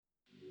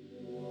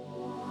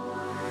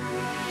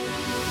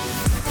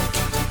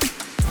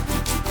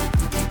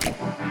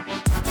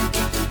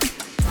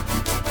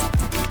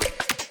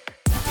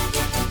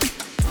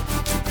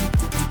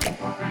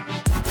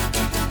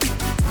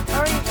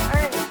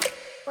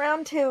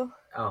round 2.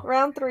 Oh.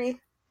 Round 3.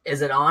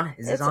 Is it on?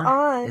 Is it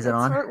on? Is it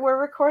on? We're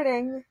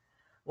recording.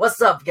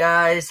 What's up,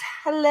 guys?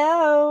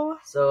 Hello.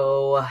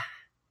 So,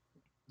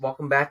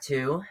 welcome back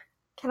to...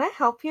 Can I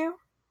help you?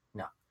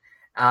 No.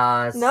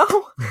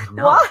 No?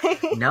 No. Why?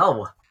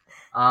 No.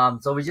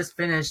 So we just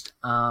finished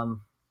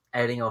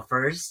editing our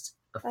first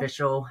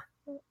official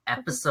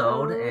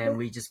episode, and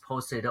we just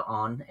posted it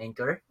on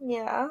Anchor.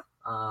 Yeah.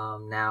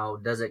 Now,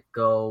 does it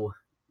go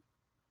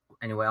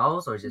anywhere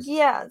else, or just...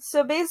 Yeah,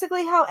 so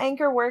basically how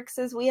Anchor works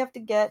is we have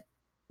to get...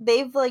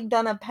 They've,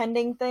 done a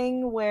pending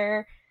thing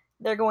where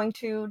they're going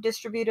to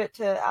distribute it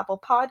to Apple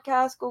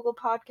Podcasts, Google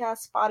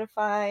Podcasts,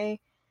 Spotify,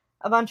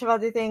 a bunch of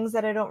other things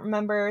that I don't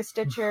remember,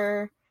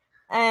 Stitcher,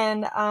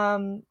 and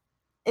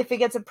if it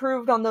gets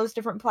approved on those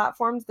different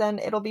platforms, then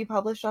it'll be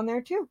published on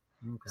there too.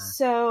 Okay.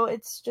 So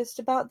it's just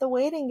about the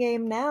waiting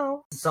game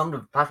now. Some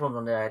of the platforms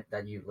on there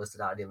that you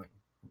listed out,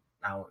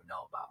 I don't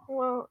know about.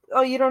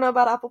 Well, you don't know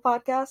about Apple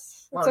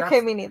Podcasts? It's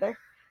okay, me neither.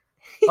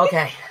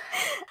 Okay.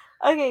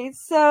 Okay,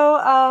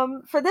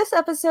 so for this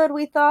episode,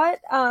 we thought,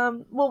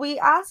 we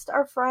asked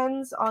our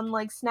friends on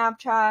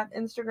Snapchat,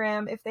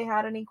 Instagram, if they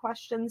had any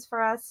questions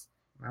for us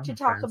to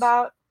talk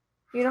about.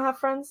 You don't have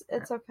friends?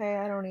 It's okay,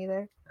 I don't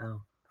either.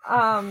 Oh.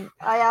 I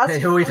asked.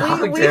 Who we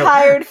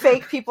hired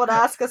fake people to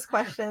ask us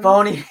questions.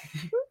 Phony.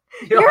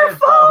 You're a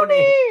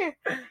phony.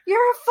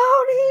 You're a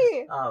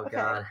phony. Oh okay.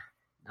 God.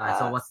 All right.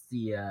 So what's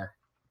the?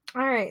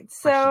 All right.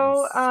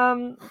 So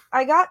questions?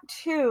 I got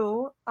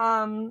 2.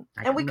 And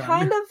we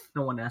kind of.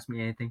 No one asked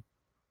me anything.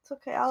 It's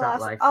okay.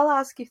 I'll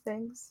ask you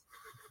things.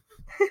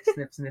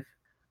 Sniff, sniff.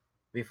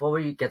 Before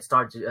we get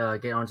onto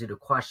the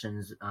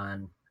questions,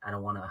 and I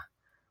don't want to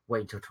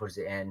wait until towards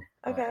the end.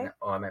 Okay.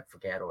 Or I might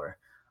forget. Or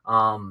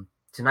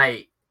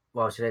tonight.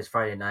 Well, today's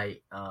Friday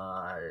night,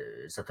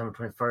 September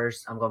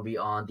 21st. I'm gonna be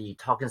on the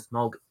Talk and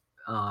Smoke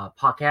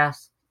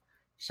podcast.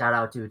 Shout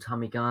out to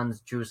Tommy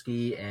Guns,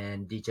 Drewski,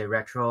 and DJ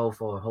Retro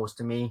for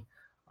hosting me.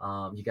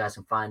 You guys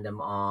can find them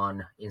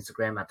on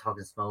Instagram at Talk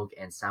and Smoke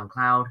and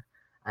SoundCloud.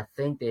 I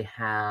think they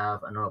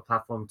have another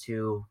platform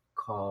too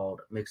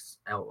called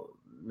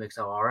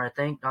MixLR, I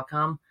think,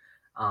 .com.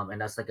 And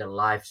that's like a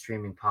live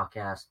streaming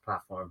podcast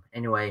platform.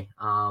 Anyway,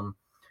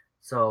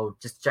 so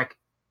just check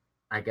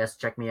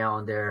me out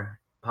on their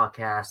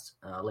podcast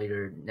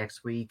later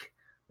next week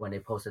when they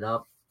post it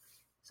up.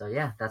 So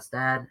yeah, that's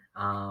that.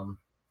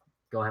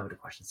 Go ahead with the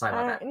question. Sorry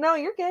about that. No,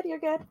 you're good.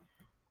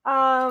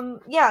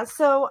 Yeah,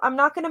 so I'm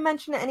not going to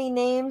mention any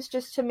names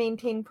just to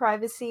maintain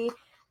privacy,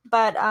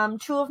 but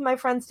 2 of my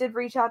friends did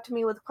reach out to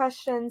me with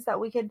questions that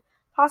we could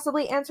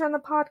possibly answer on the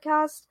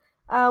podcast.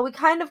 We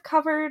kind of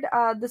covered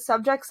the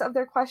subjects of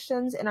their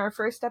questions in our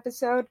first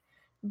episode,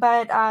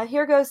 but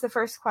here goes the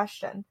first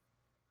question.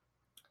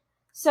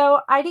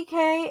 So,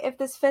 IDK, if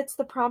this fits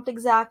the prompt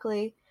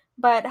exactly,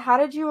 but how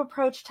did you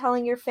approach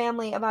telling your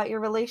family about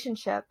your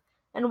relationship?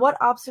 And what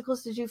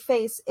obstacles did you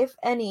face, if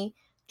any,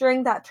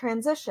 during that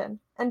transition?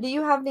 And do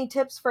you have any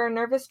tips for a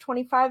nervous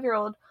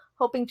 25-year-old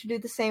hoping to do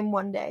the same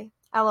one day?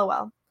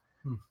 LOL.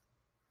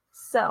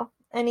 So,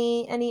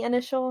 any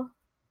initial?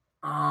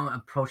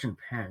 Approaching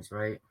parents,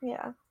 right?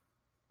 Yeah.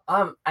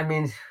 I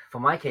mean, for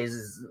my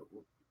case,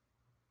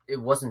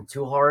 it wasn't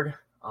too hard.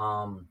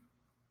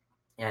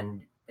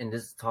 And on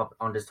this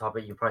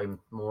topic, you probably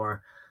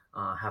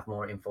have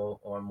more info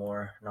or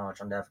more knowledge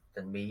on that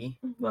than me.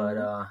 Mm-hmm.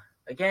 But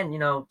again,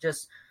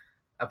 just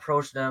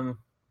approach them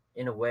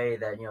in a way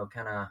that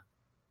kind of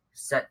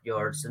set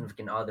your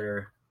significant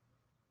other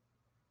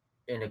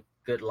in a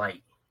good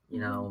light. Be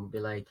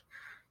like,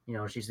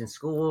 she's in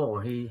school,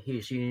 or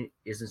she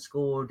is in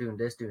school doing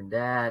this, doing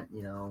that.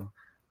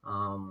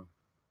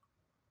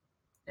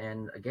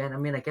 And again, I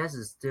mean, I guess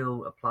it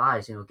still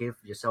applies. Give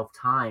yourself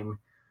time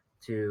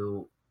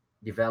to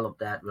develop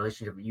that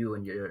relationship with you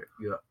and your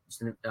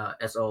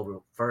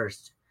SO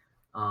first,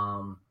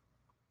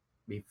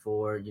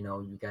 before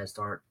you guys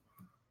start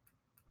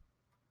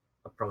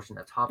approaching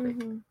that topic.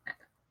 Mm-hmm.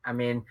 I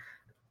mean,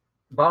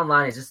 bottom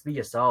line is just be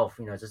yourself.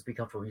 Just be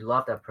comfortable. You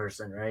love that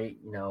person, right?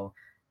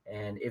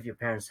 And if your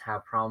parents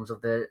have problems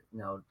with it,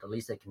 the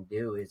least they can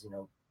do is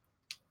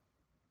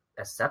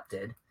accept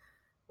it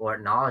or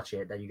acknowledge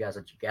it that you guys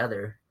are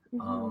together.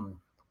 Mm-hmm.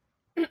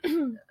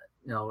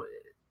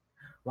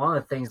 One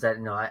of the things that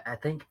I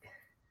think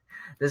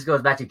this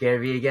goes back to Gary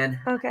Vee again.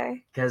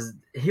 Okay. Because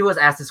he was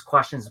asked these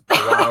questions a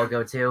while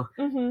ago too,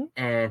 mm-hmm.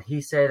 and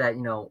he said that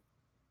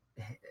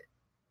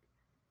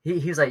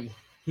he was like,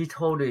 he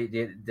told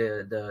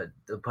the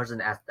person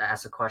that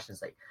asked the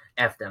questions, like,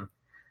 F them,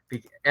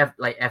 F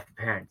the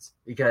parents,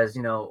 because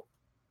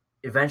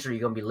eventually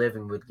you're gonna be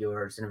living with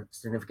your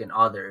significant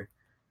other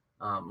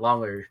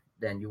longer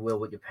than you will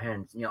with your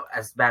parents.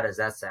 As bad as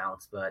that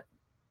sounds, but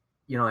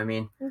you know what I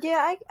mean?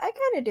 Yeah, I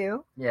kind of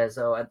do. Yeah,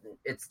 so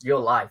it's your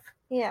life.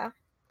 Yeah.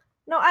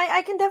 No,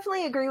 I can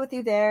definitely agree with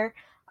you there.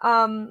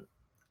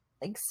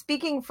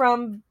 Speaking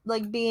from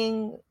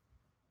being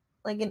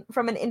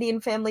from an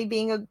Indian family,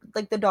 being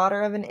the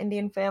daughter of an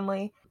Indian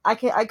family, I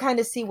kind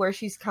of see where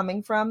she's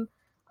coming from.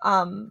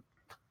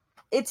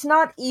 It's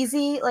not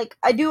easy.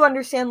 I do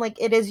understand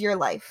it is your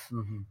life,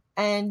 mm-hmm.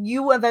 and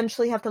you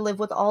eventually have to live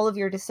with all of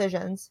your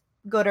decisions,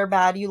 good or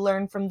bad. You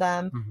learn from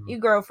them, you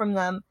grow from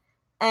them,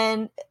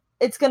 and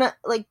it's gonna,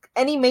 like,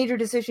 any major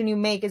decision you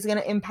make is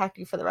gonna impact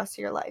you for the rest of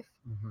your life.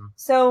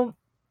 So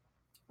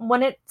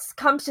when it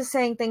comes to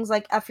saying things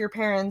like F your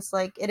parents,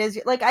 like, it is,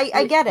 like,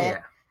 I get it.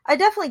 Yeah. I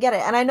definitely get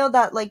it. And I know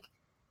that, like,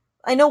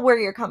 I know where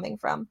you're coming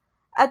from.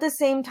 At the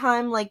same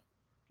time, like,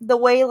 the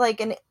way,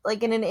 like, in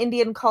an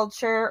Indian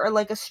culture, or,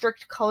 like, a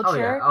strict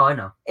culture, I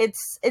know.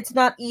 it's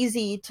not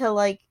easy to,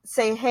 like,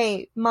 say,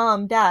 hey,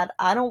 mom, dad,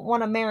 I don't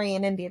want to marry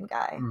an Indian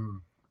guy.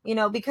 You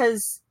know,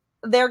 because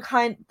they're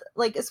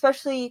like,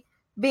 especially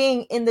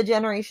being in the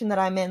generation that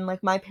I'm in,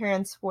 like, my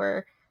parents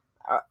were,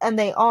 and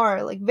they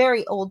are, like,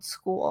 very old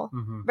school,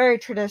 very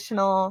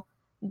traditional,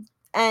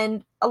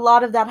 and a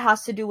lot of that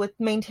has to do with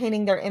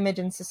maintaining their image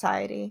in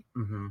society.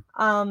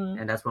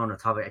 And that's one of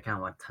the topic I kind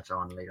of want to touch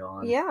on later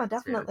on. Yeah,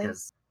 definitely.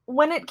 Because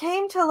when it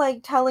came to,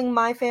 like, telling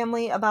my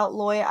family about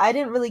Loy, I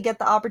didn't really get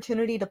the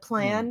opportunity to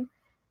plan.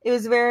 It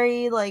was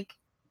very, like,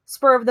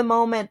 spur of the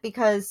moment,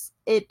 because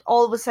it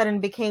all of a sudden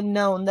became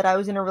known that I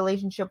was in a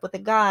relationship with a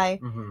guy.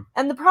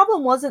 And the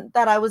problem wasn't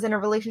that I was in a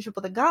relationship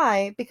with a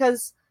guy,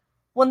 because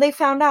when they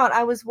found out,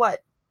 I was,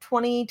 what,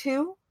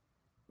 22?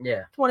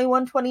 Yeah.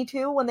 21,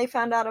 22, when they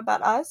found out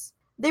about us.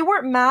 They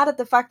weren't mad at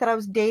the fact that I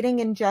was dating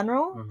in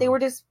general. They were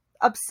just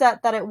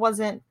upset that it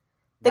wasn't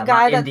the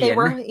guy that they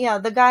were,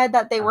 the guy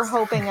that they were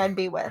hoping I'd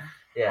be with.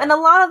 Yeah. And a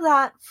lot of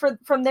that,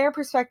 from their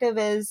perspective,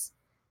 is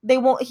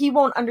he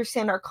won't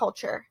understand our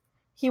culture.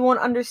 He won't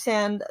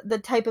understand the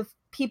type of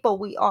people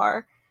we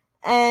are.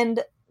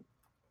 And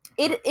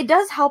it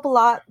does help a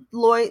lot,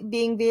 Loy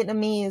being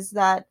Vietnamese,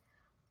 that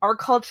our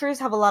cultures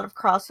have a lot of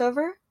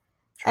crossover.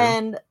 True.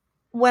 And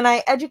when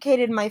I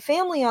educated my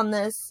family on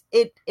this,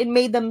 it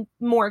made them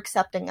more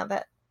accepting of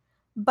it.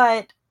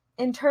 But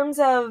in terms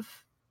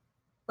of,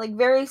 like,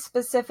 very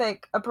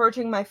specific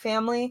approaching my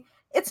family,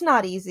 it's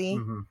not easy.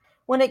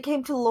 When it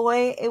came to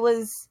Loy, it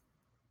was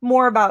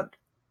more about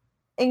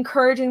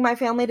encouraging my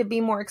family to be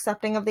more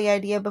accepting of the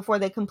idea before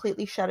they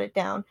completely shut it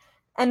down.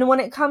 And when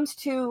it comes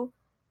to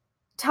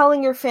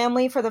telling your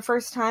family for the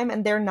first time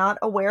and they're not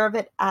aware of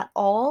it at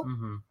all,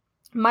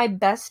 my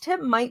best tip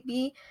might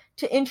be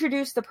to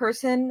introduce the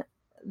person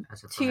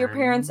to your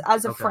parents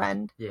as a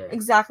friend. Yeah.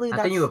 Exactly.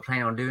 I think you were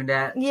planning on doing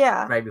that.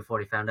 Yeah. Right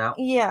before they found out.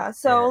 Yeah.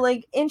 So,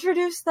 like,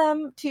 introduce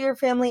them to your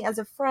family as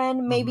a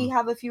friend. Maybe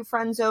have a few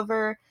friends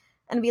over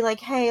and be like,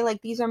 hey,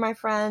 like, these are my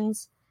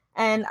friends,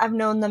 and I've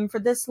known them for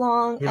this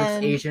long. He looks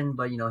Asian,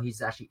 but, you know,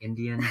 he's actually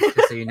Indian,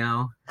 just so you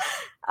know.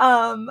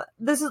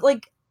 This is,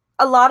 like,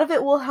 a lot of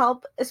it will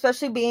help,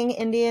 especially being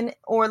Indian,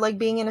 or, like,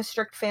 being in a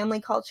strict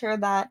family culture,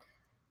 that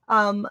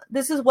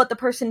this is what the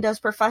person does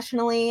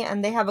professionally,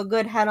 and they have a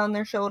good head on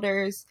their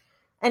shoulders,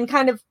 and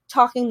kind of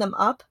talking them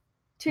up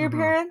to your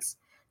parents,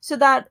 so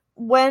that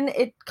when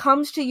it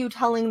comes to you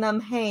telling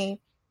them,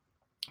 hey,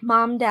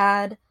 mom,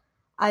 dad,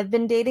 I've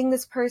been dating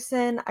this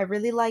person, I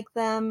really like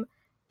them,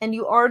 and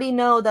you already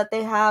know that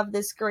they have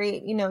this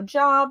great, you know,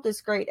 job,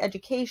 this great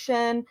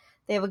education,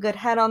 they have a good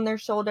head on their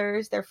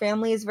shoulders, their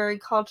family is very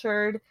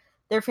cultured,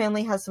 their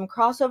family has some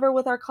crossover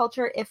with our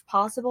culture, if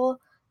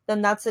possible,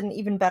 then that's an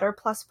even better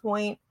plus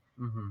point.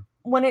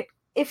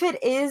 If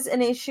it is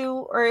an issue,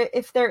 or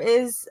if there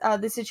is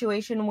the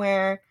situation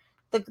where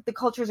the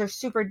cultures are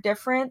super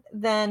different,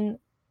 then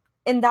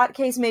in that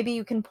case, maybe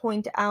you can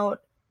point out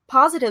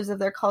positives of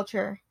their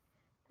culture.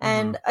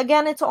 And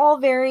again, it's all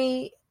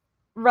very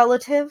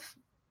relative,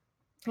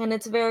 and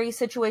it's very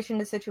situation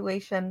to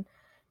situation.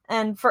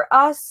 And for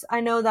us, I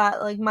know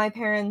that, like, my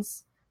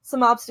parents,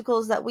 some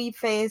obstacles that we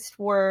faced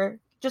were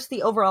just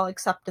the overall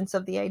acceptance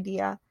of the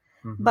idea.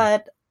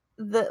 But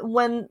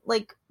when,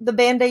 like, the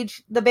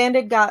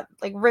band-aid got,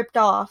 like, ripped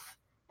off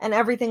and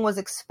everything was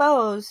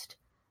exposed,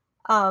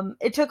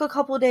 it took a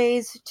couple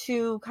days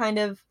to kind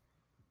of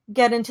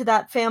get into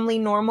that family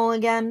normal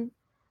again,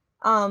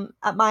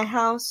 at my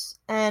house.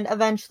 And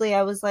eventually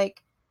I was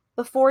like,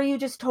 before you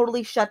just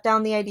totally shut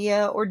down the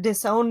idea or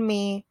disown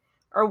me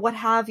or what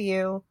have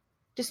you,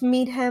 just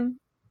meet him,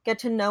 get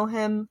to know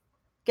him,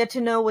 get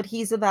to know what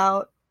he's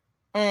about,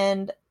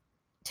 and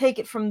take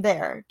it from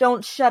there.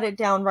 Don't shut it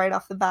down right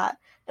off the bat.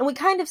 And we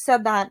kind of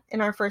said that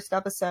in our first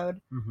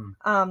episode.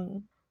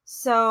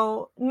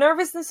 So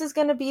nervousness is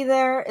going to be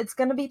there. It's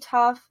going to be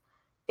tough.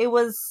 It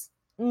was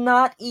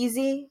not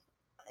easy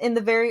in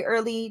the very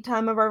early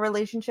time of our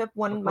relationship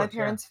when my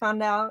parents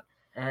found out.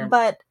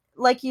 But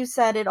like you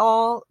said, it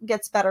all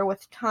gets better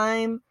with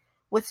time,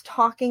 with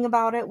talking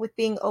about it, with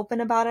being open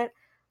about it.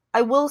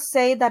 I will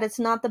say that it's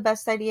not the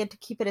best idea to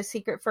keep it a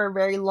secret for a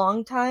very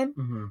long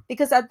time,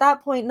 because at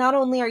that point, not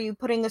only are you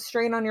putting a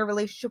strain on your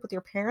relationship with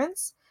your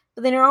parents,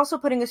 but then you're also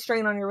putting a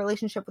strain on your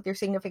relationship with your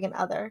significant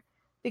other,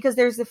 because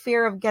there's the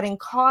fear of getting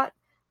caught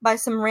by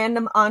some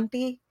random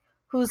auntie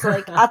who's,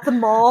 like, at the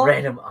mall,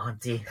 random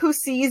auntie who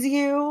sees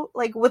you,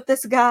 like, with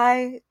this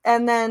guy,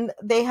 and then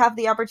they have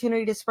the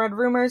opportunity to spread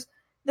rumors.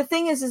 The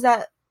thing is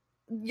that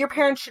your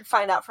parents should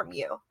find out from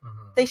you.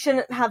 They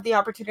shouldn't have the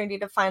opportunity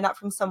to find out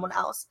from someone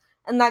else.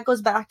 And that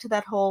goes back to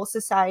that whole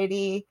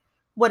society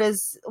what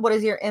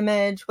is your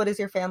image, what is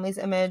your family's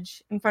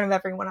image in front of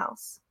everyone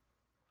else.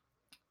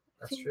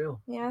 That's true.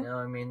 Yeah. You know,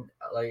 I mean,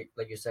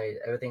 like you say,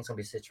 everything's gonna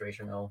be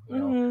situational. You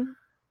know, Mm-hmm.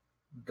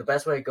 the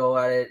best way to go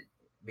at it,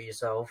 be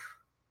yourself.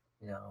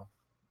 You know,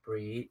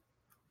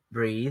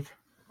 breathe.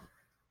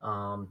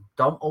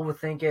 Don't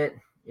overthink it.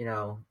 You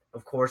know,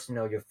 of course, you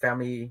know your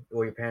family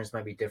or your parents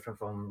might be different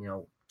from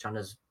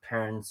China's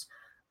parents,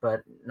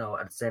 but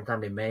at the same time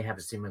they may have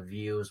the same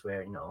views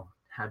where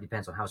how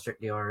depends on how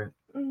strict they are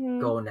Mm-hmm.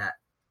 going that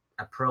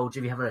approach.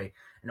 If you have an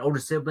older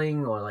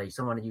sibling or like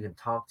someone that you can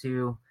talk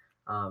to,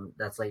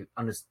 that's like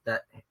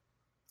that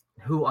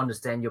who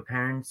understand your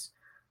parents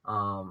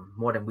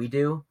more than we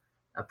do,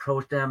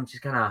 approach them,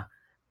 just kind of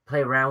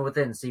play around with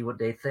it and see what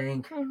they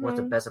think. Mm-hmm. What's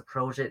the best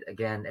approach? It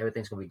again,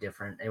 everything's gonna be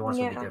different. Everyone's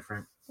gonna be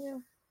different. Yeah.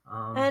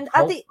 And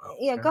at the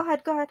go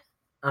ahead.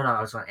 Oh no,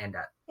 I was gonna end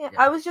that. Yeah,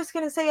 I was just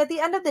gonna say, at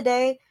the end of the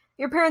day,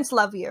 your parents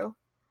love you,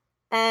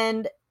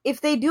 and if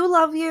they do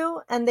love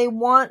you and they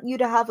want you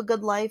to have a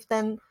good life,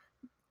 then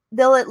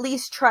they'll at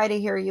least try to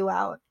hear you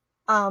out.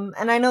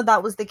 And I know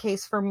that was the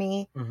case for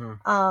me.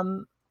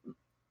 Mm-hmm.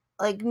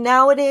 Like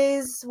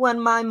nowadays, when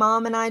my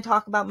mom and I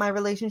talk about my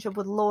relationship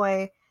with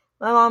Loy,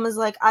 my mom is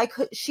like,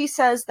 she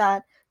says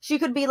that she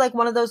could be like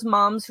one of those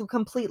moms who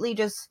completely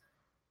just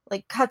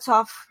like cuts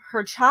off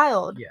her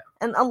child. Yeah.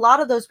 And a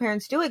lot of those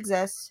parents do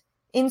exist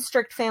in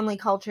strict family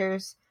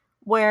cultures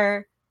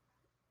where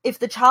if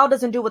the child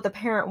doesn't do what the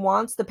parent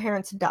wants, the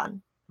parent's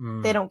done.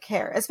 They don't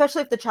care,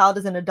 especially if the child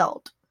is an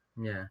adult.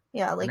 Yeah.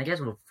 Yeah, like, and I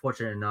guess we're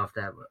fortunate enough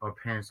that our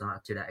parents are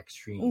not to that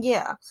extreme.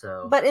 Yeah.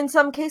 So, but in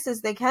some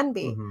cases they can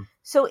be. Mm-hmm.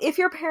 So if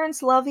your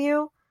parents love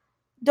you,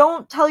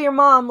 don't tell your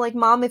mom, like,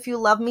 Mom, if you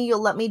love me,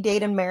 you'll let me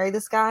date and marry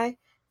this guy.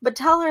 But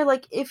tell her,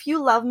 like, if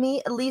you love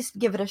me, at least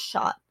give it a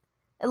shot.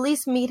 At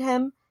least meet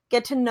him,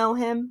 get to know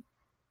him,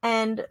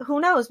 and who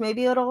knows,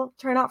 maybe it'll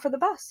turn out for the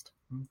best.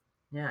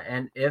 Yeah,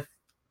 and if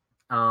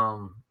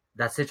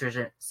that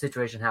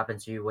situation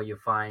happens to you where you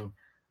find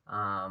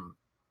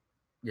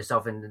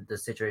yourself in the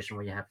situation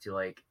where you have to,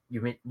 like,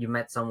 you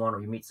met someone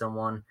or you meet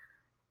someone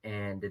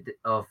and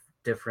of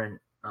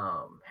different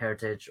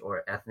heritage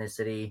or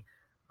ethnicity,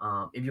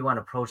 if you want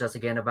to approach us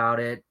again about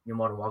it, you're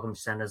more than welcome to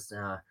send us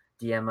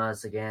DM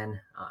us again,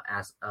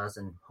 ask us,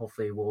 and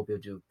hopefully we'll be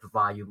able to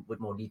provide you with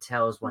more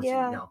details once you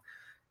know.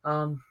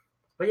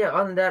 But yeah,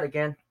 other than that,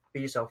 again,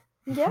 be yourself.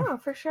 Yeah,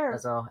 for sure.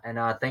 That's all. And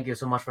thank you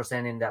so much for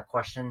sending that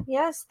question.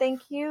 Yes,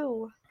 thank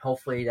you.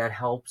 Hopefully that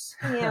helps.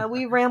 Yeah,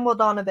 we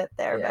rambled on a bit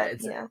there, Yeah,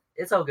 but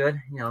it's all good.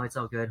 It's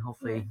all good.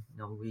 Hopefully,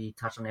 we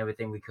touched on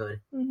everything we could.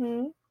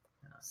 Mm-hmm.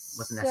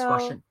 What's the next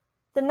question?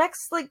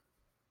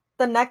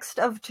 The next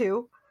of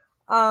two.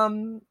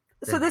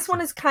 So this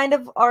one is kind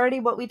of already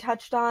what we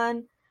touched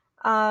on.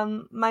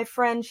 My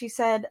friend, she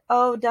said,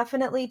 "Oh,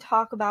 definitely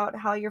talk about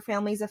how your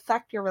families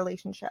affect your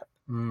relationship."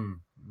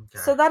 Okay.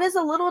 So that is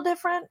a little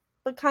different,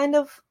 but kind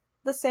of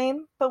the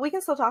same. But we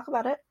can still talk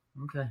about it.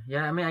 Okay.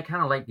 Yeah, I mean, I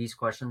kind of like these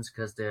questions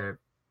because they're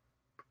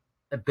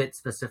a bit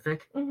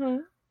specific.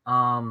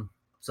 Mm-hmm.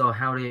 So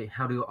how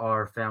do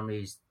our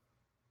families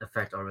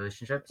affect our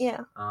relationships?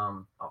 Yeah.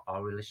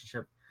 Our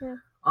relationship. Yeah.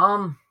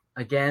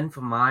 Again,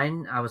 for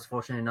mine, I was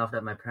fortunate enough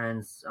that my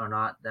parents are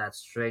not that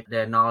strict.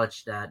 They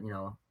acknowledge that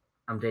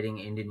I'm dating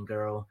an Indian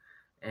girl,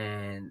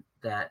 and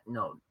that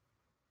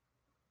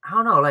I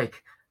don't know,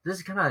 like,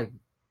 this kind of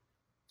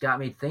got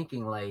me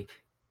thinking, like,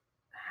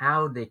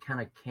 how they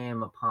kind of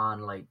came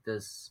upon, like,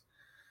 this,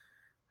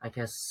 I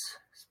guess,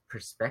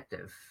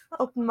 perspective.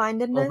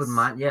 Open-mindedness.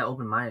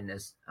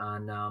 Open-mindedness.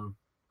 And I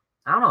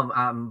don't know,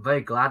 I'm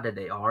very glad that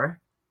they are.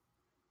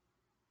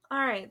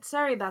 Alright,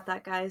 sorry about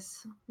that,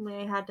 guys.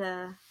 We had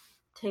to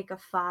take a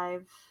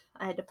 5.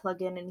 I had to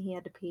plug in and he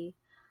had to pee.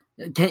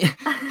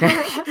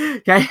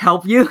 Can I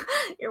help you?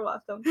 You're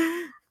welcome.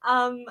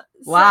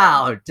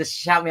 Wow, just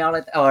shout me out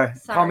like that, or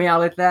Sorry. Call me out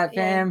like that,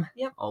 fam.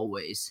 Yeah, yep.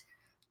 Always.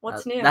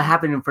 What's new? That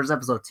happened in the first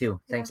episode too.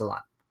 Yeah. Thanks a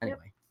lot. Anyway.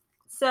 Yep.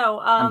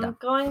 So,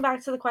 going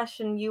back to the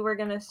question you were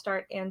gonna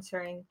start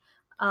answering,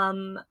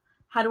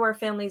 how do our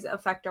families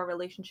affect our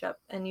relationship?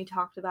 And you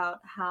talked about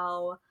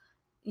how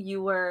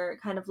you were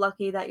kind of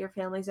lucky that your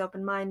family's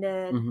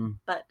open-minded,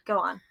 but go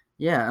on.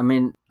 Yeah, I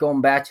mean,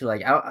 going back to,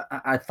 like,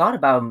 I thought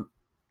about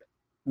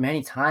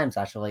many times,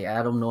 actually.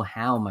 I don't know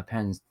how my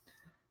parents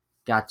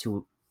got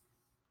to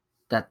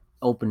that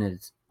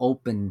openness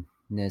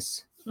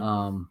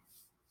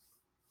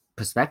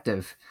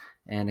perspective,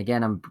 and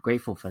again, I'm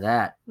grateful for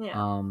that.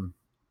 Yeah.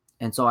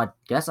 And so I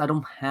guess I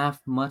don't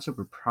have much of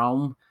a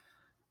problem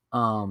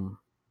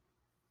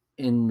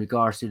in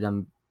regards to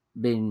them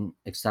being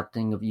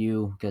accepting of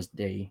you, because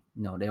they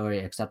already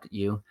accepted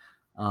you.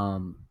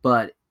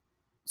 But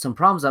some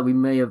problems that we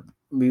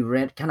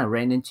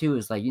ran into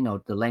is, like,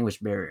 the language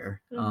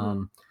barrier.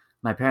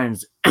 My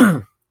parents,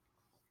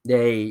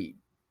 the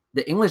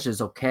English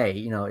is okay,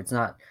 it's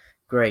not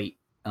great,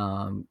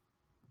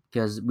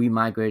 because we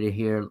migrated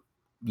here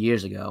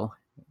years ago,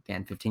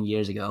 again 15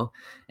 years ago,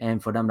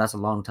 and for them that's a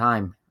long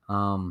time,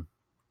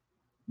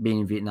 being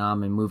in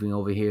Vietnam and moving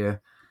over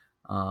here,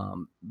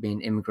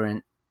 being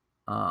immigrant,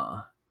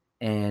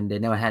 and they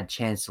never had a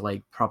chance to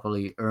like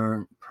properly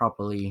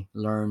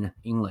learn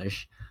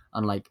English,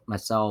 unlike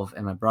myself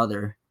and my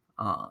brother.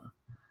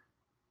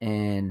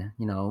 And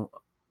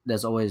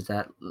there's always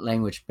that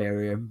language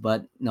barrier.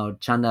 But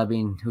Chanda,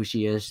 being who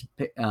she is,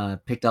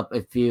 picked up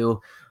a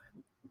few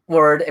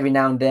word every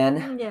now and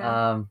then.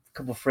 Yeah.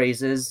 Couple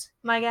phrases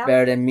My gap.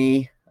 better than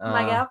me.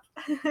 My gap.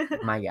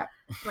 My gap.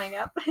 My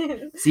gap.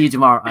 See you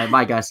tomorrow. All right,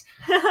 bye guys.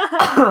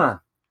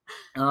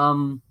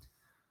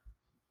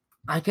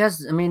 I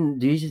guess, I mean,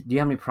 do you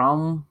have any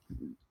problem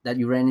that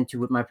you ran into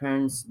with my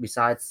parents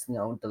besides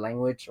the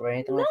language or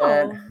anything like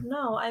that?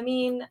 No. I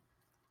mean,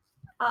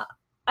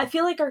 I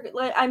feel like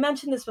I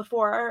mentioned this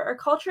before. Our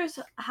cultures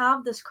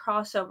have this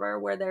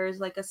crossover where there's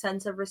like a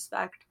sense of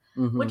respect,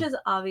 which is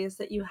obvious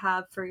that you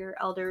have for your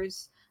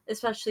elders,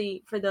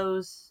 especially for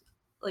those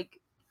like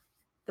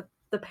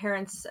the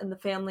parents and the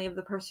family of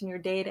the person you're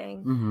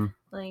dating.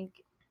 Like,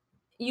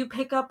 you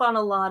pick up on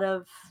a lot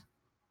of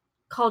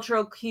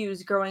cultural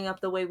cues growing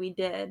up the way we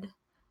did.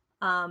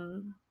 I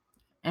mean,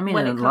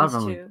 when a it lot of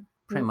comes them to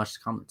pretty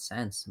much common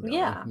sense, really.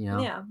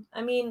 yeah.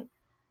 I mean,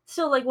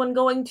 so like when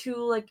going to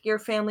like your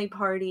family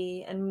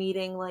party and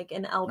meeting like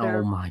an elder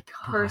Oh my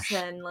gosh.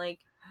 person, like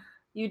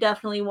you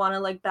definitely want to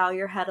like bow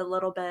your head a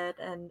little bit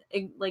and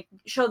like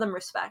show them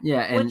respect.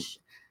 Yeah, and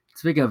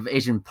speaking of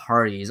Asian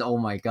parties, oh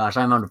my gosh,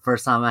 I remember the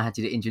first time I had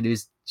to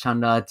introduce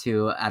Chanda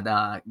to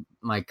at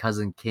my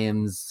cousin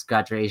Kim's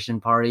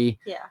graduation party.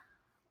 Yeah.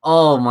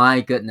 Oh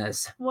my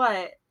goodness.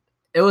 What?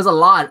 It was a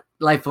lot.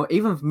 Like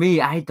even for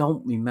me, I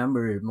don't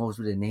remember most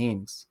of the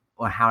names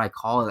or how I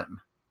call them.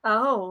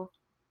 Oh.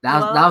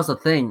 That was the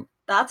thing.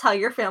 That's how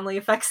your family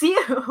affects you.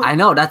 I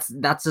know, that's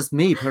just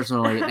me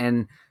personally.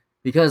 And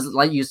because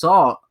like you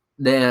saw,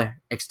 their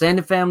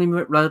extended family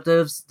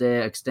relatives,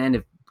 their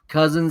extended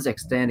cousins,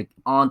 extended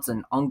aunts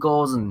and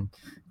uncles and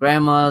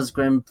grandmas,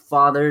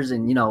 grandfathers,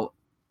 and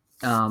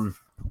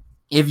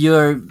if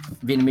you're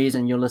Vietnamese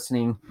and you're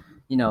listening,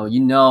 you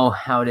know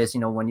how it is.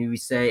 When you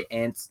say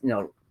aunts,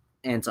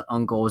 aunts and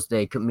uncles,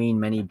 they could mean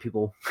many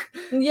people.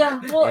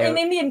 Yeah, well, in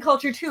Indian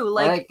culture too,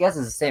 like I guess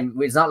it's the same.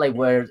 It's not like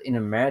we're in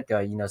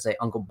America, say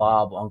Uncle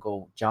Bob,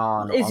 Uncle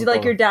John. Is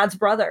like your dad's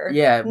brother.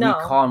 Yeah, no.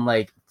 We call him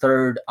like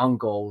third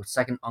uncle,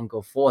 second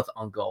uncle, fourth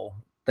uncle,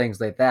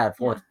 things like that,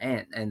 fourth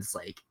aunt, and it's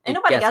like ain't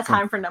nobody got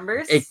time for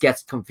numbers. It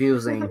gets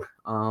confusing.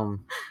 I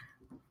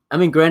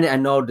mean, granted, I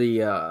know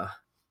the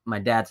my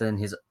dad's and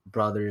his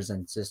brothers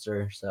and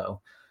sister, so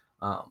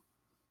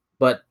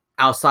but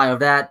outside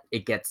of that,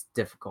 it gets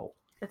difficult.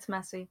 It's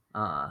messy.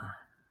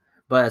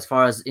 But as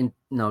far as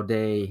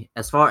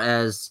as far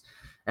as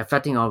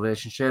affecting our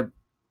relationship,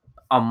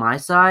 on my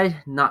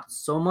side, not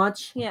so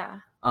much. Yeah.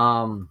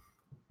 But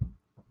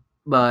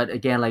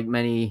again, like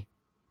many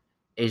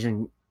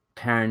Asian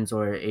parents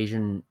or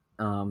Asian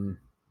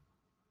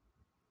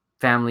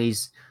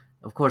families,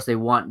 of course, they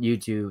want you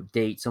to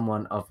date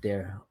someone of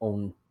their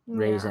own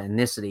race and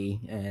ethnicity,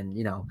 and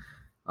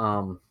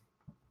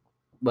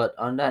but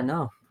on that,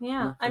 no.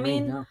 Yeah, I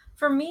mean,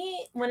 for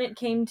me, when it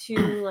came to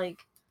like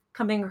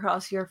coming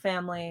across your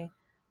family,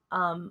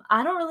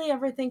 I don't really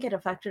ever think it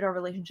affected our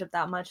relationship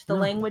that much. The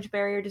language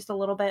barrier just a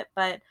little bit,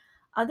 but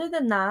other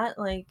than that,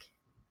 like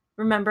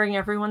remembering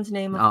everyone's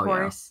name, of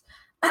course.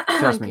 Yeah.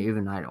 Trust me,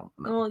 even I don't.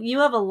 Well, you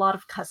have a lot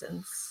of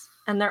cousins,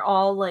 and they're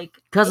all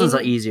like cousins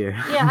are easier.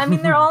 Yeah, I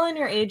mean they're all in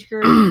your age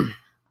group.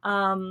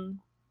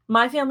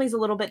 My family's a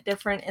little bit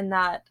different in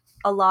that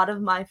a lot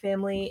of my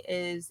family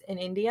is in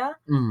India,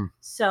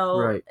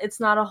 so it's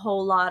not a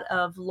whole lot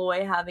of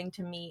Loy having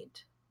to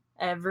meet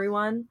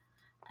everyone.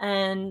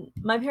 And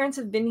my parents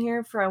have been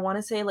here for, I want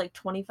to say, like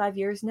 25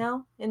 years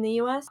now in the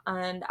US,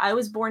 and I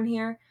was born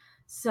here,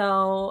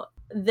 so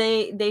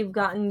they've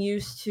gotten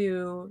used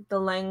to the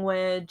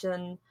language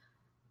and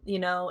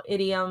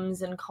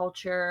idioms and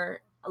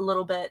culture a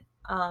little bit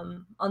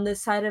on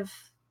this side of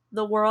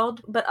the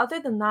world. But other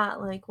than that,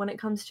 like when it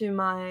comes to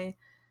my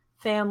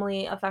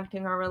family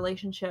affecting our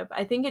relationship,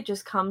 I think it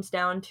just comes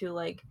down to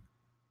like,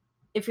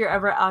 if you're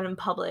ever out in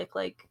public,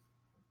 like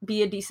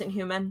be a decent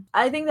human.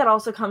 I think that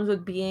also comes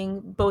with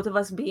both of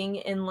us being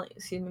in like,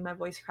 excuse me, my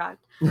voice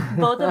cracked.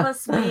 Both of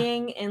us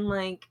being in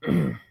like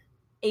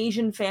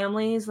Asian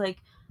families, like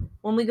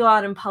when we go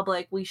out in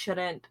public, we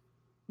shouldn't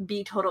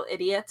be total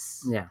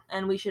idiots. Yeah.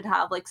 And we should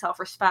have like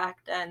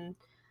self-respect and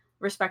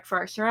respect for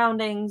our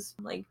surroundings.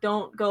 Like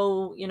don't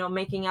go,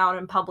 making out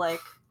in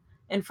public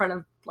in front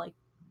of like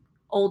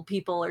old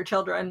people or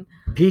children.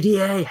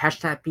 PDA,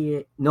 hashtag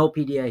PDA, no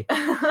PDA.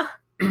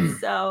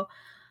 So,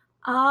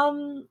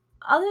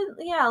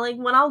 like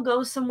when I'll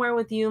go somewhere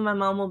with you, my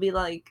mom will be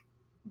like,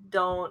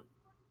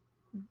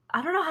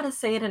 I don't know how to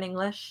say it in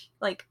English,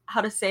 like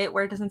how to say it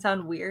where it doesn't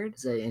sound weird.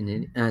 Say it in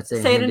Hindi.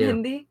 Say it in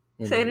Hindi.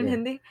 Say it in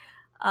Hindi.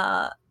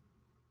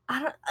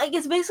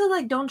 It's basically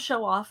like don't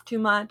show off too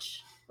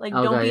much. Like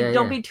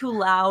don't be too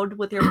loud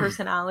with your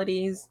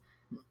personalities.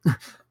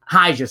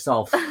 Hide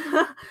yourself.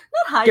 Not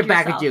hide Get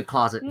yourself. back into your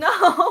closet.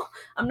 No,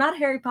 I'm not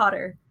Harry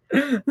Potter.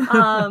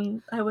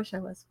 I wish I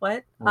was.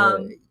 What?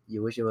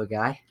 You wish you were a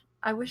guy?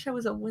 I wish I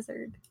was a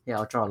wizard. Yeah,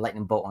 I'll draw a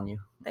lightning bolt on you.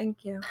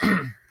 Thank you.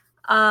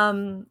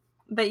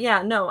 But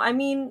yeah, no, I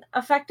mean,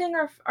 affecting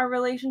our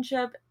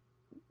relationship,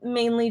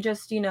 mainly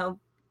just,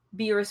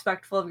 be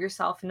respectful of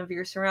yourself and of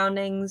your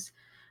surroundings.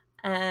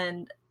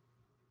 And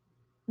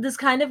this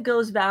kind of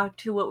goes back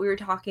to what we were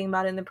talking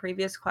about in the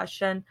previous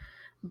question.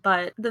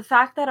 But the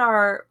fact that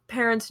our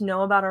parents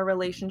know about our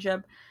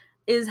relationship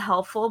is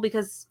helpful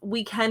because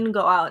we can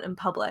go out in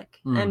public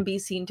and be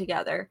seen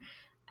together.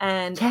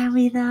 And can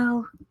we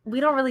though?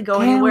 We don't really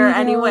go anywhere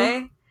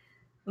anyway.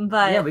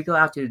 But yeah, we go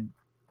out to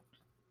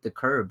the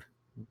curb.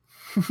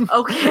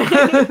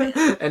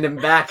 Okay. And then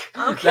back.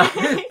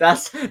 Okay.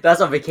 That's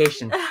a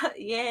vacation.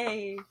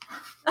 Yay.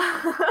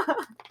 Can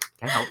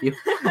I help you?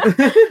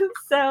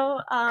 So,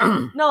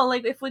 no,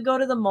 like if we go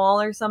to the mall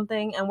or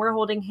something and we're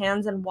holding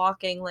hands and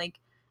walking, like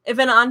if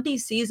an auntie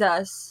sees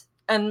us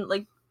and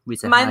like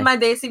my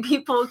Desi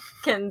people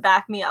can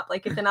back me up.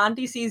 Like if an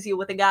auntie sees you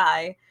with a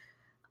guy,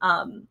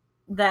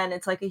 then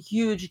it's like a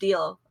huge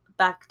deal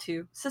back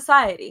to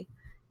society,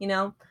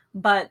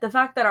 But the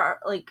fact that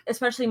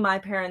especially my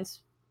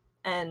parents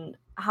and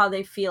how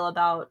they feel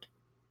about,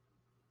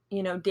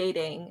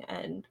 dating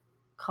and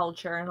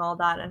culture and all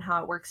that and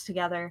how it works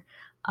together.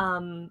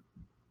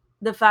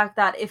 The fact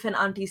that if an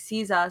auntie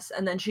sees us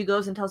and then she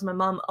goes and tells my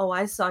mom, oh,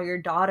 I saw your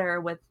daughter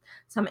with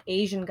some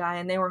Asian guy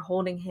and they were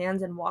holding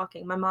hands and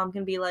walking, my mom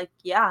can be like,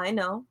 yeah, I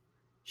know.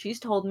 She's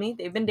told me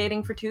they've been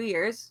dating for 2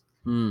 years.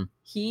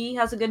 He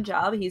has a good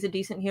job. He's a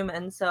decent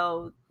human.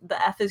 So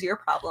the F is your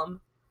problem.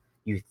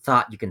 You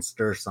thought you can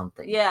stir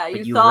something. Yeah,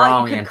 you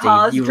thought you could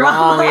cause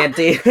drama. Wrong,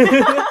 Auntie.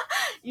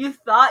 You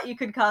thought you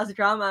could cause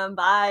drama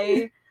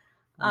by...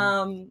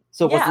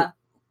 So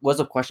what's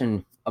the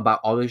question about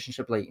our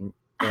relationship? Like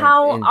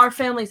how our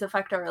families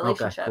affect our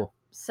relationship. Okay, cool.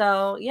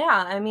 So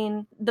yeah, I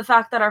mean, the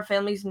fact that our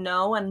families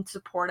know and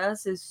support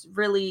us is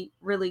really,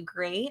 really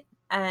great,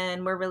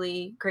 and we're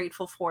really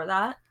grateful for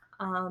that.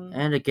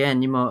 And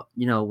again, you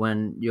know,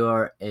 when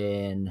you're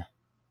in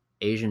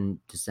Asian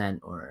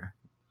descent or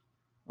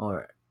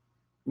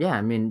yeah,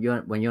 I mean,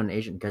 when you're an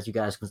Asian, because you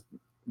guys we're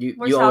you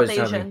South always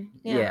Asian.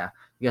 Yeah,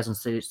 you guys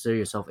consider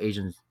yourself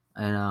Asians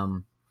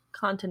and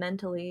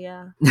continentally,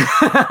 yeah.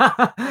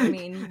 I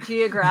mean,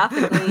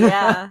 geographically,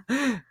 yeah.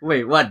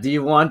 Wait, what? Do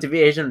you want to be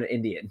Asian or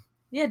Indian?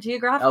 Yeah,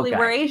 geographically,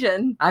 we're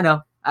Asian. I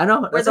know.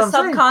 We're the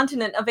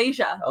subcontinent of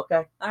Asia.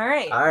 Okay. All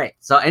right.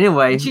 So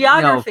anyway,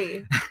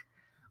 geography.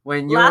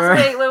 When you're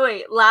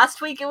wait. Last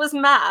week it was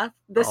math.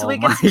 This week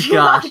it's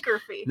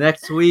geography.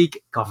 Next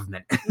week,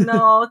 government.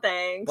 No,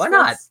 thanks. Why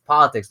not?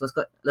 Politics. Let's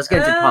get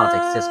into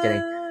politics. Just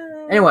kidding.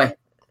 Anyway,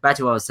 back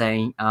to what I was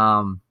saying.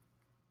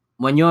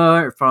 When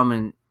you're from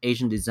an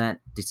Asian descent,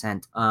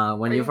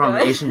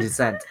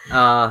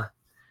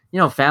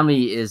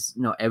 family is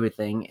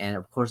everything, and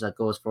of course that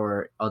goes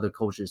for other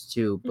cultures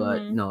too.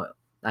 But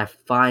I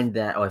found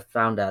that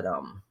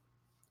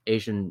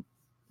Asian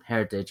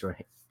heritage or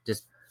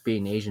just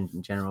being Asian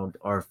in general,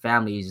 our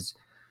family's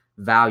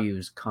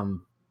values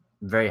come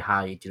very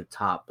high to the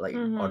top, like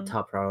our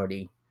top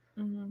priority.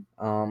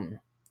 And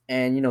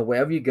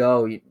wherever you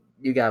go,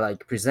 you gotta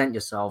like present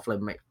yourself. Like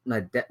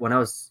my dad, when I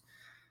was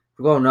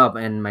growing up,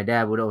 and my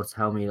dad would always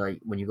tell me, like,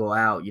 when you go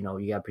out, you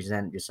gotta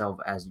present yourself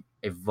as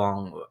a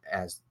Vong, or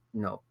as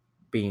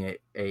being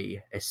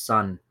a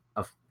son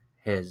of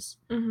his,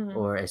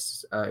 or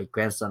as a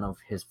grandson of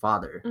his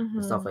father,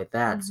 and stuff like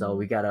that. So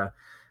we gotta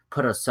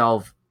put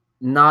ourselves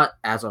not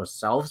as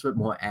ourselves, but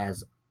more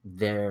as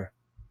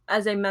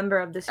as a member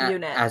of this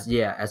unit, as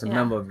a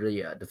member of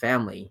the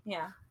family.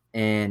 Yeah.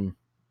 And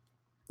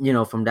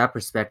from that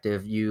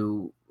perspective,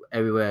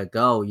 everywhere I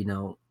go,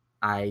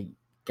 I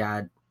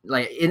got,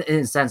 like, in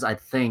a sense, I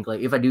think,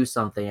 like, if I do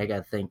something, I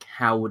gotta think,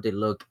 how would they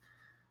look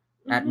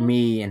at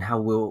me, and how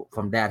would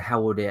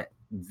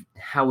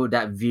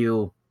that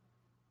view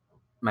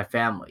my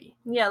family?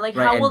 Yeah, like,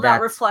 right? How will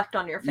that reflect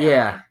on your family?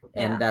 Yeah,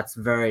 and that's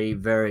very,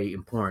 very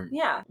important.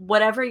 Yeah,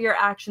 whatever your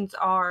actions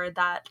are,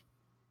 that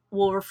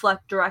will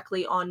reflect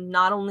directly on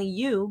not only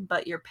you,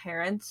 but your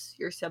parents,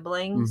 your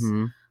siblings,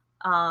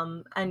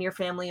 and your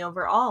family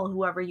overall,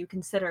 whoever you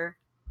consider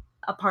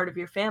a part of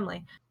your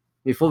family.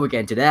 Before we get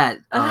into that,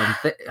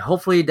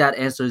 hopefully that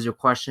answers your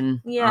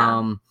question.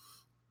 Yeah.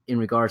 In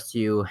regards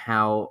to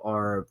how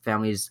our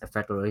families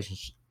affect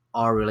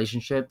our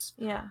relationships.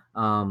 Yeah.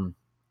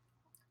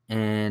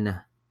 And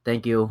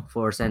thank you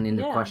for sending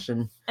the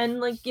question. And,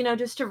 like,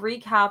 just to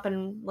recap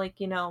and, like,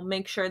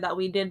 make sure that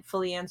we did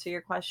fully answer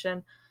your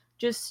question.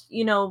 Just,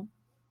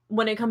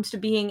 when it comes to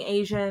being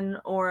Asian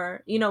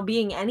or,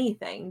 being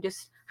anything,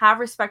 just have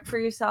respect for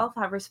yourself,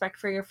 have respect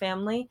for your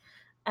family,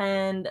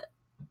 and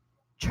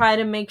try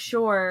to make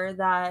sure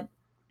that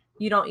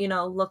you don't,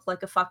 look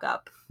like a fuck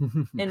up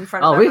in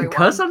front of everyone. We can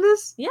curse on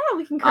this? Yeah,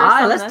 we can curse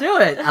on this. Let's do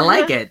it. I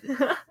like it.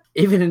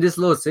 Even in this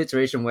little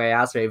situation where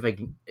I asked her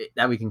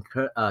that we can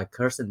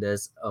curse in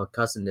this,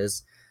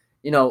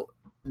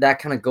 that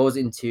kind of goes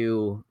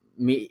into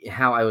me,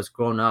 how I was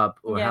growing up,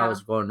 or how I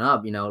was growing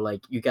up.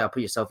 Like, you gotta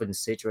put yourself in the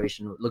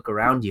situation. Look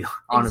around you.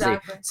 Honestly,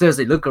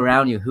 seriously, look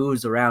around you.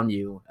 Who's around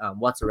you?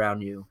 What's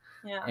around you?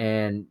 Yeah.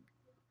 And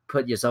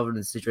put yourself in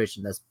a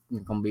situation that's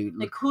gonna be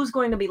Like, who's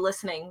going to be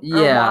listening or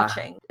Yeah.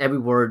 watching? every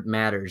word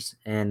matters,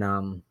 and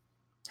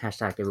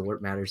hashtag every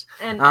word matters.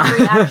 And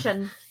every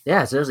action.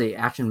 Yeah, seriously,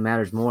 action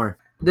matters more.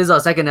 This is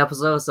our second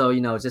episode, so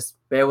just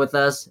bear with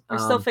us. We're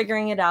still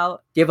figuring it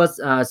out. Give us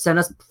send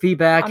us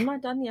feedback. I'm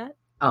not done yet.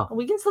 Oh.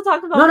 We can still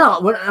talk about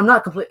No, I'm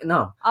not complete.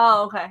 No.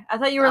 Oh, okay. I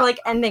thought you were like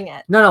ending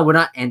it. No, we're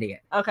not ending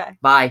it. Okay.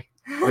 Bye.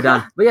 We're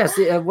done. But yeah,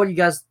 see, what you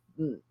guys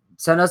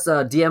send us,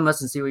 DM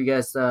us and see what you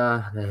guys.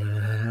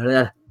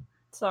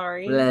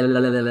 Sorry.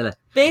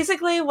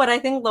 Basically, what I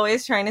think Loy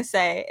is trying to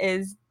say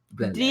is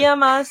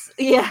DM us.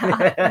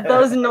 Yeah,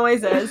 those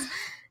noises.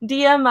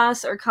 DM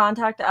us or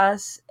contact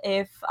us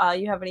if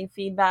you have any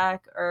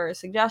feedback or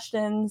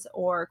suggestions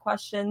or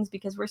questions,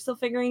 because we're still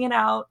figuring it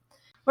out.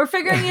 We're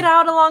figuring it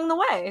out along the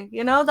way.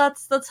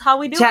 That's how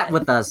we do Chat it.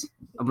 with us.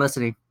 I'm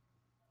listening.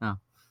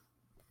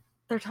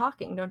 They're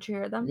talking. Don't you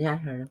hear them? Yeah, I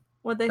heard them.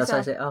 What'd they That's say? why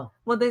I say, oh.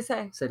 What'd they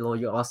say? Say, Lo,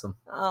 you're awesome.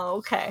 Oh,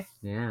 okay.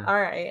 Yeah.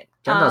 All right.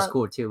 Jenda's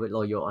cool too, but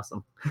Lo, you're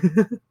awesome.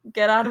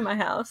 Get out of my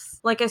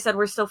house. Like I said,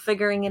 we're still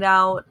figuring it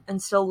out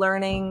and still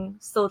learning,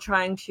 still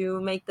trying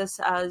to make this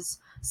as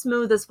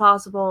smooth as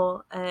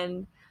possible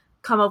and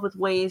come up with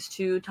ways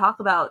to talk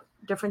about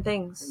different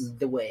things.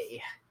 The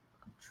Way.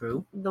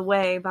 True. The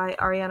Way by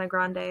Ariana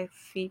Grande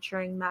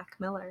featuring Mac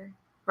Miller.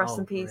 Rest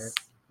in peace.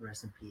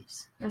 Rest in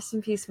peace. Rest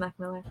in peace, Mac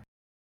Miller.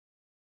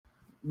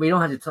 We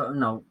don't have to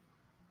talk,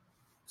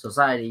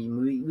 society.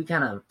 We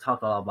kind of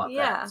talked a lot about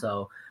that.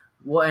 So,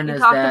 what and we is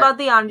talked that about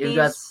the aunties. If you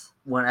guys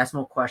want to ask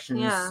more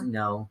questions,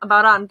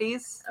 about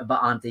aunties.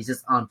 About aunties,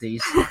 just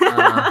aunties.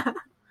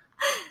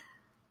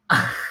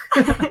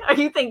 Are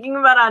you thinking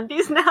about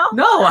aunties now?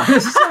 No,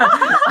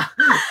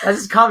 that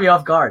just caught me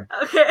off guard.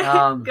 Okay,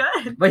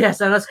 good. But yeah,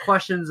 send us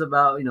questions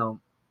about,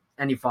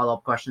 any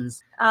follow-up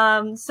questions.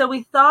 So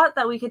we thought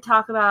that we could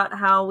talk about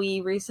how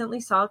we recently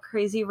saw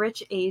Crazy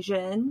Rich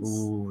Asians.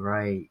 Ooh,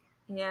 right.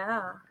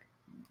 Yeah.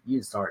 You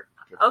can start.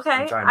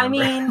 Okay. I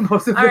mean, all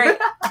right.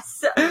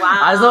 So,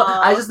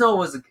 wow. I just know it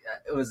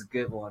was a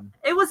good one.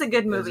 It was a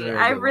good movie.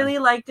 I really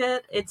liked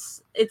it.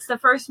 It's the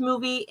first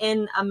movie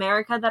in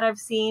America that I've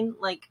seen,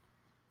 like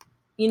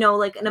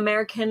an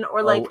American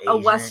or like a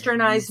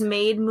westernized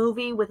made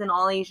movie with an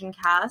all Asian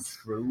cast.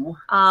 True.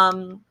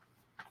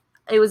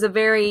 It was a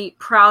very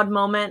proud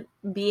moment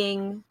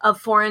being of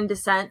foreign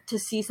descent to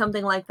see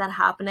something like that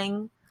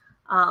happening.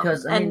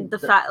 And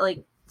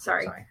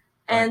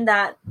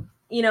that,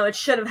 it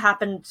should have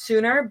happened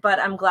sooner, but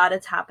I'm glad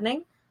it's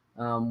happening.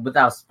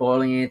 Without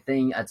spoiling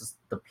anything,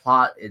 the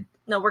plot.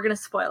 No, we're going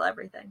to spoil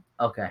everything.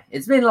 Okay.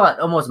 It's been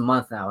almost a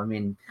month now. I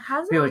mean,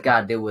 people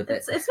got to deal with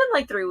it. It's been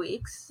like 3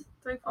 weeks.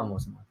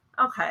 Almost a month.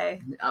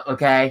 Okay.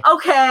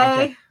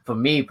 Okay. For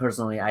me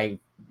personally, I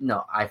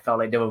felt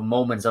like there were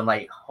moments I'm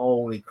like,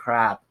 holy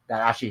crap,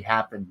 that actually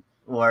happened,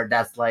 or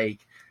that's like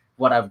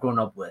what I've grown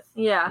up with.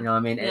 Yeah. You know what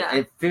I mean? Yeah.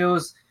 It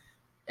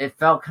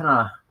felt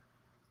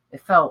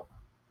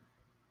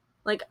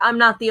like I'm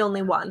not the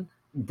only one.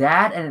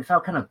 That, and it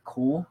felt kind of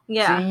cool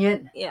seeing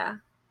it. Yeah.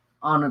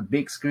 On a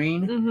big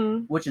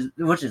screen, which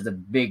is a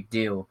big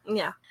deal.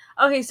 Yeah.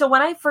 Okay, so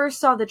when I first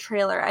saw the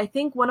trailer, I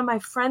think one of my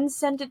friends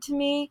sent it to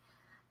me.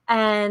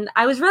 And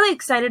I was really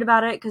excited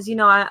about it because,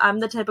 I'm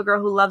the type of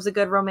girl who loves a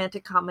good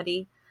romantic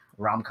comedy.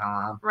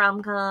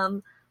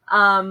 Rom-com.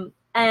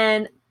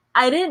 And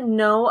I didn't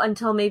know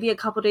until maybe a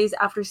couple days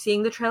after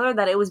seeing the trailer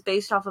that it was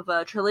based off of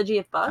a trilogy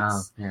of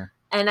books. Oh, yeah.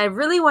 And I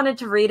really wanted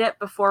to read it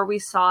before we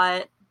saw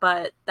it,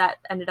 but that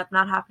ended up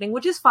not happening,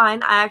 which is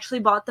fine. I actually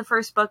bought the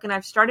first book and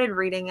I've started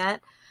reading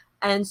it.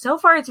 And so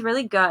far it's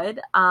really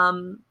good.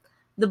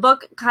 The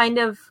book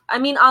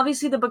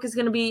obviously the book is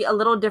going to be a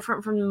little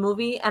different from the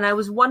movie. And I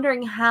was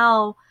wondering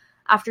how,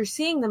 after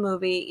seeing the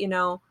movie,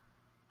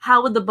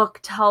 how would the book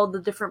tell the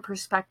different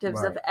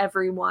perspectives of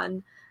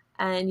everyone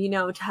and,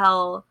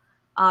 tell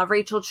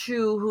Rachel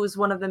Chu, who is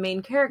one of the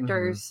main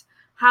characters,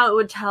 how it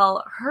would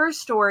tell her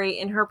story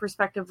in her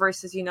perspective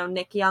versus,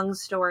 Nick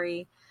Young's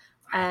story.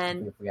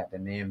 And I forgot the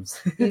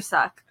names. You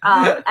suck.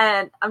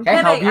 And I'm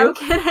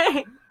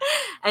kidding.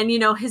 And,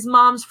 his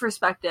mom's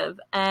perspective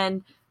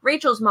and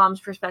Rachel's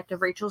mom's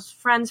perspective, Rachel's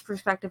friend's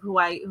perspective,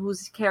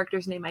 whose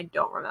character's name I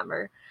don't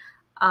remember.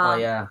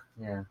 Yeah.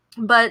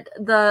 But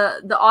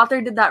the author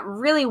did that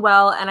really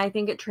well, and I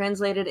think it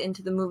translated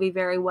into the movie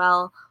very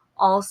well.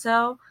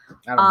 Also,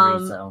 I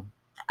don't read, so.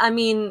 I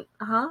mean,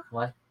 huh?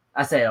 What?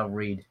 I say I don't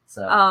read,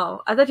 so.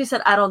 Oh, I thought you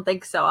said I don't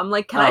think so. I'm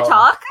like, can I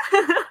talk?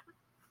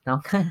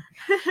 Okay.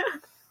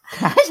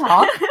 Can I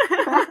talk?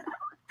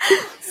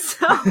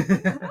 So,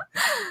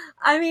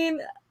 I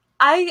mean.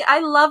 I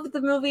loved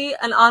the movie,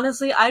 and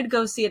honestly, I'd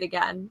go see it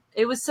again.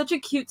 It was such a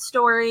cute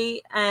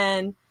story,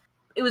 and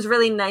it was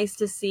really nice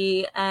to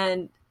see.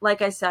 And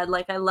like I said,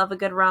 I love a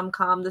good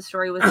rom-com. The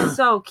story was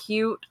so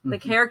cute. The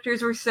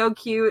characters were so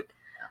cute.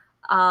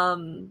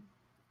 Henry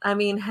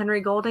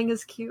Golding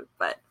is cute,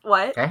 but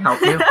what? Can I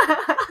help you?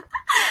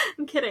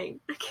 I'm kidding.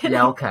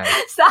 Yeah, okay.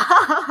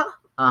 Stop.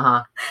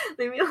 Uh-huh.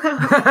 Leave me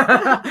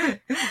alone.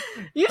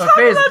 You talk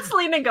about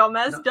Selena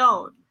Gomez,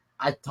 don't.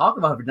 I talk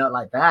about her, but not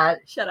like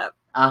that. Shut up.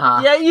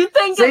 Yeah, you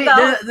think See, it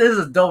though. this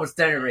is double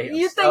standard right here.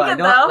 You think it you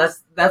know what? though.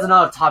 That's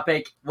another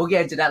topic. We'll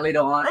get into that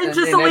later on. Into in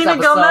the next Selena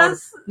episode.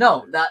 Gomez?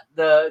 No, that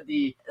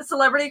the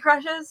Celebrity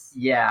crushes?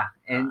 yeah,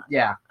 and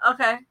yeah.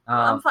 Okay,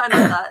 I'm fine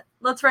with that.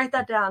 Let's write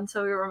that down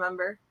so we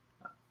remember.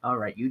 I'll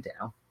write you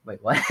down.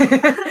 Wait, what?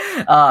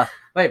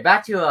 Wait,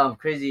 back to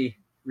Crazy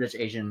Rich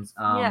Asians.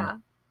 Yeah.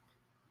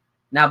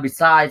 Now,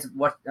 besides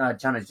what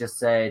Chana just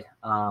said,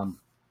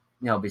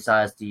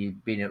 besides the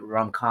being a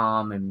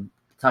rom-com and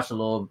touch a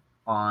little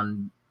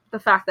on the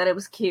fact that it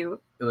was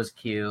cute. It was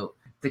cute.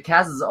 The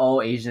cast is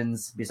all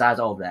Asians. Besides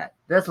all of that,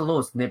 there's a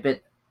little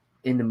snippet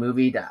in the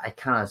movie that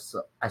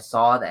I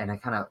saw it and I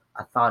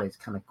thought it's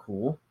kind of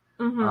cool.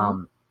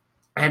 Mm-hmm.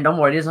 And don't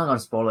worry, it's not gonna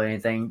spoil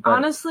anything. But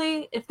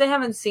honestly, if they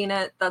haven't seen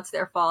it, that's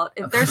their fault.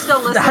 If they're still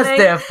listening, that's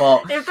their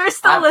fault. If they're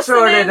still listening,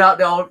 sure they're not.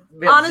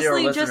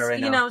 Honestly, just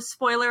right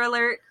spoiler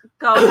alert.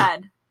 Go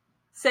ahead,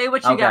 say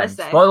what you gotta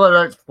say. Spoiler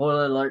alert!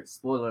 Spoiler alert!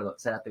 Spoiler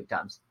alert! Say that 3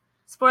 times.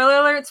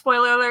 Spoiler alert!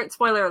 Spoiler alert!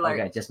 Spoiler alert!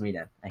 Okay, just me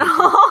then.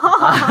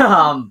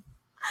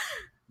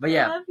 But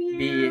yeah,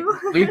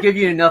 we give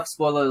you enough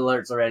spoiler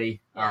alerts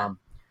already. Yeah.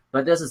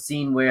 But there's a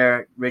scene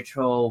where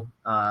Rachel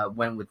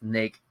went with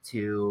Nick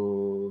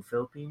to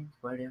Philippines.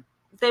 Where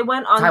they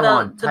went on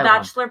Taiwan, the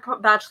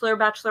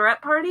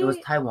bachelorette party. It was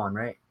Taiwan,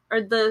 right? Or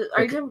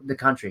the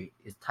country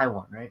is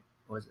Taiwan, right?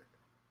 Or was it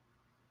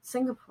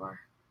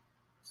Singapore?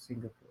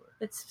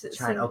 It's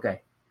China.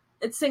 Okay,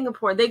 it's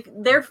Singapore.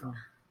 The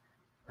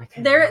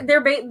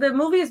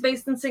movie is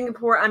based in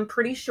Singapore. I'm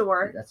pretty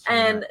sure. That's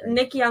and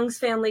Nick Young's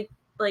family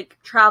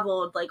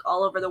traveled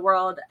all over the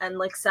world and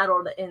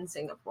settled in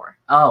Singapore.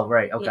 Oh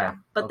right, okay. Yeah,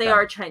 but they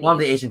are Chinese. One of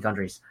the Asian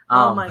countries.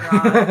 Oh my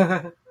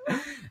god.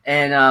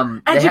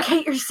 And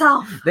educate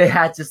yourself. They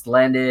had just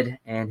landed,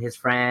 and his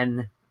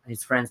friends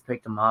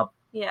picked him up.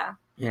 Yeah.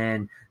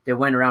 And they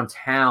went around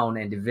town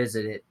and they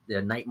visited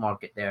the night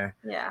market there.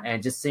 Yeah.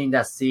 And just seeing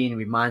that scene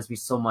reminds me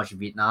so much of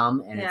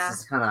Vietnam, and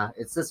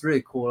it's just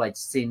really cool,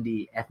 seeing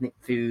the ethnic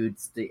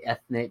foods, the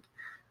ethnic,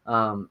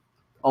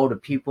 all the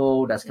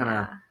people that's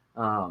kind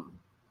of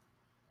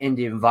in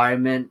the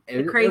environment,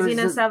 the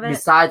craziness of it.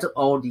 Besides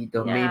all the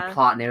main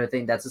plot and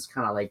everything, that's just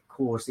kind of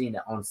cool seeing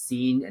that on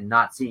scene and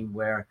not seeing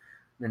where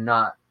they're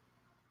not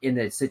in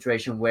a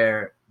situation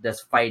where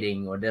there's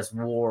fighting or there's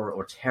war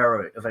or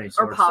terror of any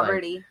sort. Or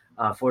poverty.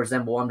 For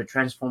example, one of the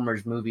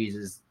Transformers movies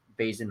is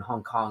based in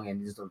Hong Kong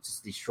and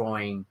just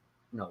destroying,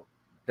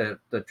 the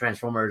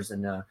Transformers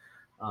and the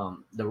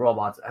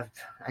robots.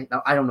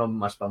 I don't know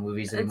much about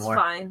movies anymore.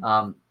 It's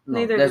fine.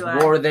 Neither there's do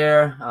I. war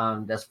there.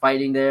 There's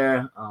fighting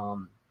there.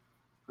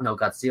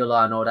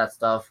 Godzilla and all that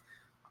stuff.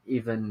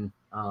 Even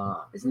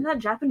isn't that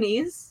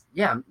Japanese?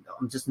 Yeah,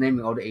 I'm just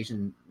naming all the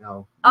Asian.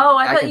 Oh,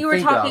 I thought you were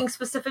talking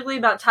specifically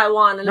about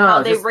Taiwan and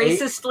how they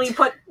racistly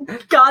put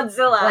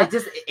Godzilla.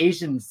 Just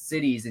Asian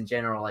cities in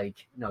general,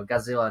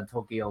 Godzilla and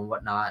Tokyo and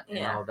whatnot,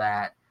 and all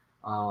that.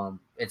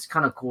 It's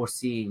kind of cool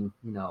seeing,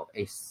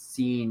 a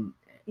scene.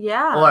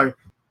 Yeah. Or,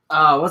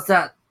 what's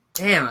that?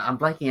 Damn, I'm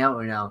blanking out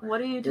right now.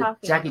 What are you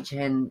talking? Jackie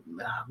Chan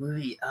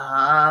movie.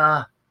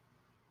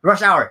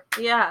 Rush Hour.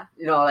 Yeah.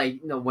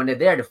 When they're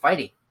there, they're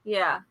fighting.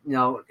 Yeah.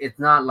 It's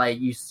not like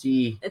you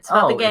see. It's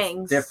about the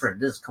gangs. It's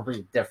different. This is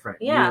completely different.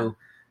 Yeah.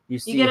 You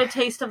see. You get a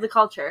taste of the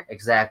culture.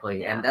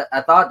 Exactly, and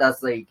I thought that's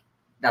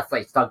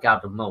stuck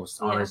out the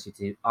most. Honestly,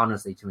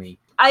 to me.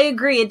 I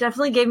agree. It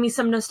definitely gave me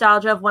some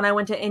nostalgia of when I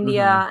went to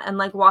India and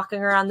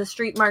walking around the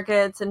street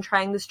markets and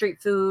trying the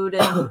street food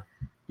and.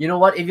 You know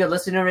what? If you're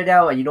listening right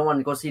now and you don't want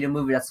to go see the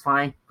movie, that's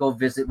fine. Go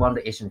visit one of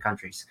the Asian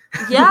countries.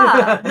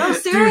 Yeah. No,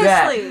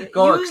 seriously.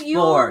 Go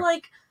explore.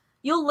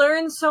 You'll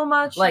learn so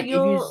much.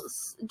 You'll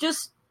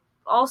just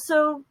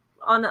also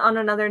on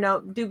another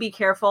note, do be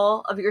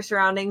careful of your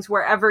surroundings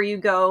wherever you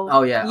go.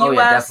 Oh yeah.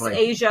 US, definitely.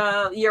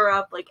 Asia,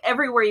 Europe,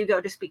 everywhere you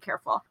go, just be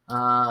careful.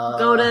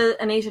 Go to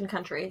an Asian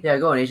country. Yeah,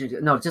 go an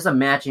Asian. No, just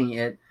imagining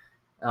it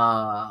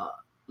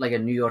like a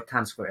New York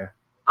Times Square.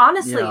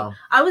 Honestly,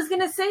 I was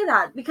gonna say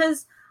that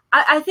because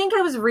I think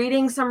I was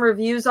reading some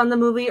reviews on the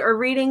movie or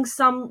reading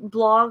some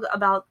blog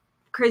about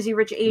Crazy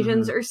Rich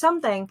Asians or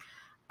something,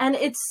 and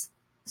it's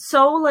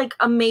so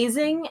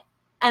amazing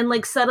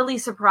and subtly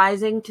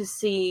surprising to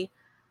see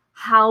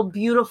how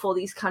beautiful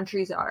these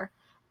countries are.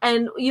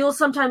 And you'll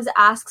sometimes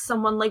ask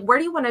someone where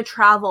do you want to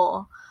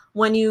travel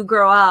when you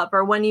grow up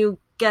or when you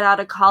get out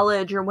of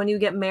college or when you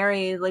get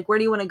married, where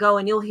do you want to go?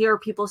 And you'll hear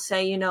people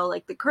say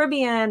the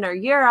Caribbean or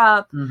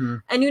Europe,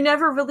 and you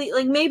never really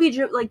maybe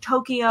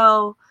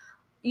Tokyo.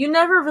 You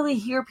never really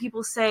hear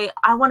people say,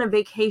 I want a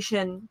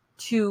vacation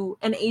to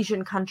an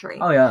Asian country.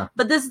 Oh, yeah.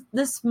 But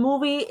this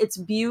movie, its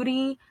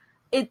beauty,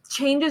 it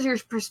changes your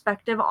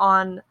perspective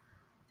on,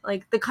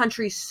 the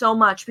country so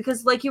much.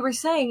 Because, you were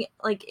saying,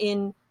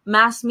 in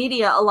mass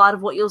media, a lot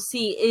of what you'll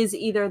see is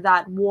either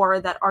that war,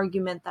 that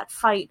argument, that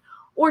fight,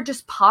 or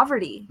just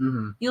poverty.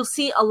 You'll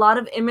see a lot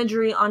of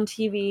imagery on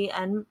TV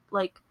and,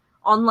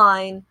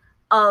 online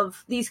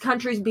of these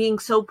countries being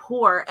so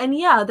poor. And,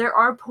 yeah, there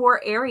are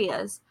poor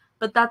areas.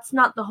 But that's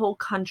not the whole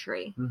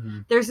country.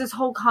 There's this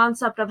whole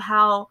concept of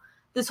how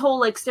this whole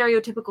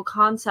stereotypical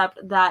concept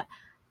that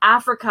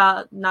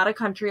Africa, not a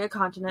country, a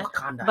continent,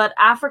 Wakanda. but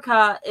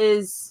Africa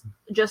is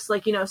just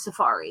like,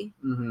 safari.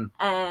 Mm-hmm.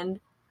 And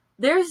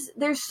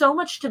there's so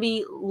much to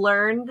be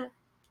learned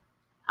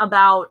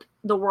about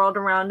the world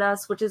around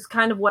us, which is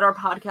kind of what our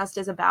podcast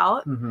is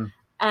about. Mm-hmm.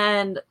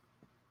 And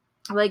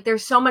like,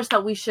 there's so much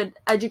that we should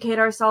educate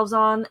ourselves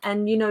on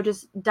and,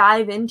 just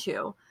dive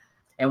into.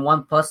 And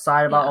one plus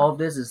side about all of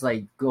this is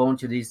like going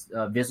to these,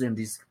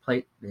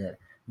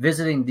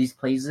 visiting these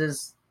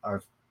places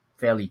are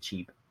fairly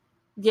cheap.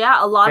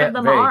 Yeah, a lot of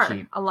them are.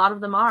 Cheap. A lot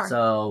of them are.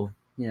 So,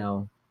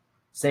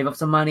 save up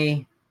some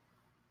money,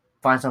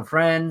 find some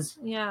friends,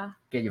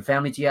 get your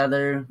family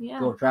together,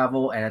 go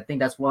travel. And I think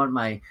that's what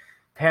my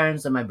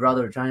parents and my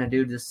brother are trying to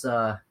do this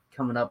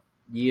coming up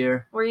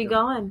year. Where are you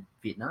going?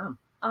 Vietnam.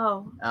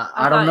 Oh.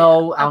 I don't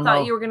know. I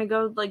thought you were going to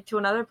go like to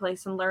another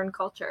place and learn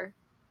culture.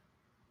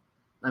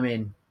 I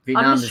mean,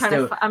 Vietnam is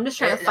still... I'm just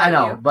trying to fight you.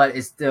 I know, but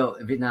it's still...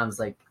 Vietnam's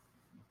like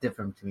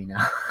different to me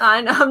now.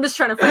 I know, I'm just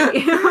trying to fight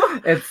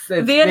you. It's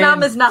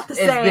Vietnam is not the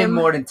same. It's been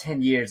more than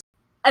 10 years.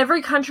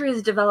 Every country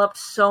has developed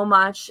so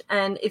much,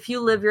 and if you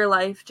live your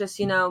life just,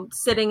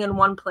 sitting in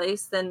one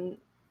place, then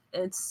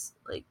it's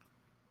like,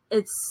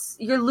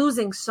 you're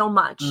losing so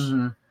much.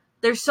 Mm-hmm.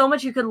 There's so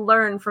much you could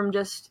learn from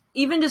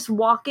even just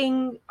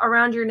walking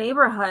around your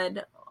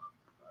neighborhood.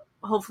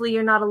 Hopefully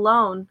you're not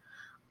alone.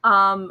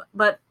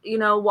 But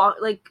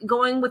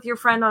going with your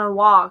friend on a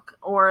walk,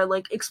 or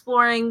like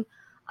exploring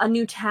a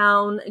new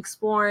town,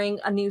 exploring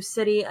a new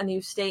city, a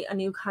new state, a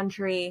new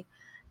country.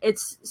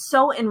 It's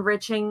so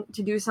enriching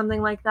to do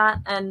something like that.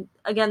 And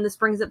again, this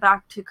brings it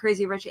back to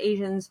Crazy Rich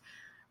Asians.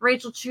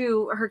 Rachel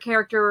Chu, her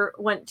character,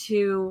 went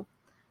to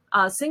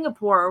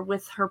Singapore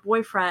with her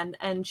boyfriend,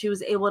 and she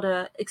was able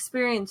to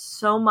experience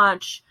so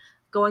much,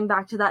 going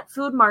back to that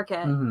food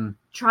market,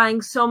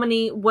 trying so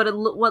many, what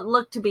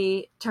looked to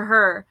be, to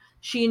her,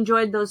 she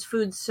enjoyed those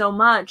foods so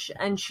much,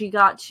 and she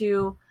got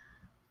to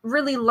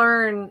really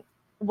learn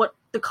what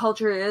the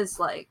culture is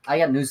like. I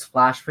got news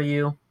flash for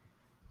you.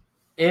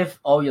 If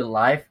all your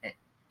life,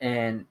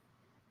 and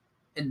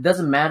it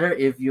doesn't matter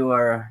if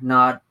you're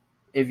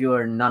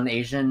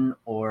non-Asian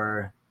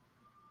or,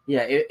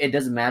 it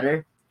doesn't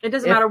matter. It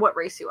doesn't matter what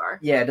race you are.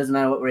 Yeah, it doesn't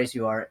matter what race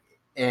you are.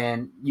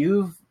 And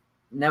you've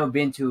never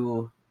been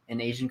to an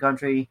Asian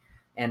country,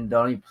 and the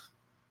only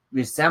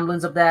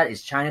resemblance of that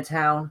is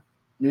Chinatown.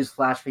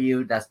 Newsflash for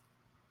you, that's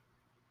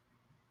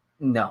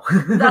no.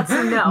 That's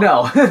no.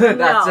 No.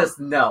 That's just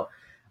no.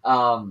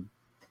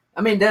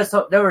 I mean, there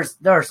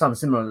are some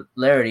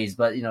similarities,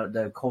 but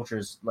the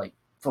culture's, like,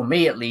 for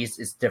me at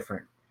least, it's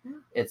different.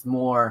 It's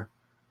more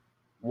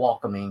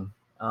welcoming.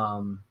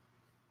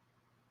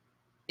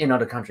 In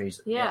other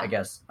countries, I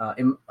guess.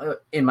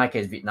 In my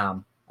case,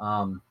 Vietnam.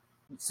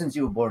 Since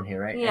you were born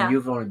here, right? Yeah. And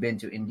you've only been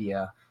to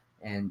India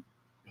and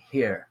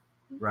here,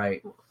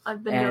 right?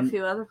 I've been to a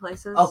few other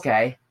places.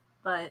 Okay.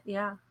 But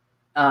yeah.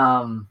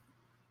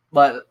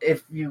 But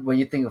when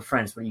you think of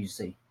France, what do you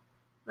see?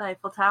 The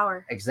Eiffel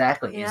Tower.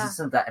 Exactly. Yeah.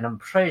 Isn't that? And I'm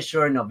pretty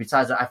sure,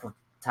 besides the Eiffel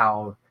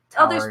Tower.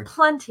 Oh, there's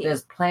plenty.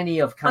 There's plenty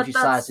of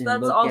countryside to look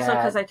at. That's also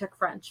because I took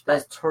French.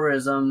 There's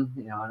tourism,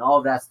 and all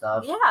of that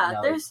stuff. Yeah,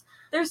 there's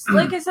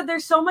like I said,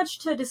 there's so much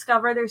to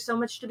discover. There's so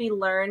much to be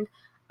learned.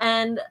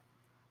 And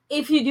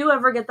if you do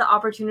ever get the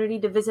opportunity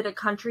to visit a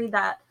country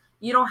that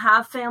you don't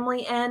have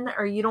family in,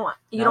 or you don't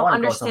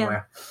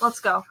understand, let's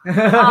go.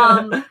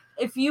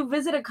 If you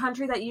visit a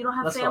country that you don't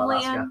have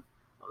family in,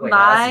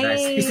 bye.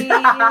 Nice.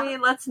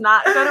 Let's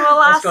not go to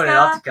Alaska. Let's go to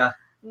Antarctica.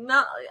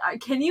 No,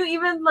 can you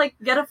even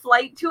get a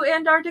flight to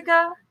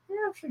Antarctica? Yeah,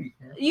 I'm sure you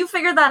can. You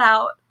figure that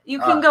out. You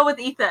can go with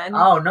Ethan.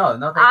 Oh no,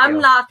 thank you. I'm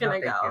not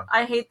gonna go.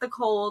 I hate the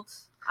cold.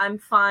 I'm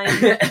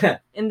fine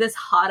in this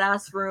hot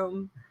ass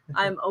room.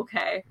 I'm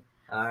okay.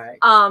 All right.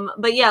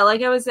 But yeah,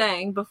 like I was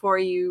saying before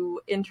you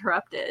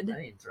interrupted. I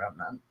didn't interrupt,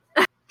 man.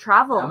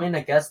 Travel. I mean,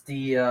 I guess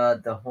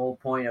the whole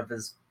point of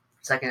this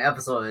second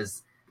episode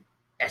is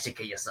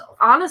educate yourself.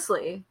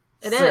 Honestly,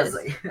 it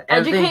Seriously. is.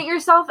 Educate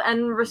yourself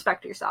and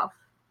respect yourself.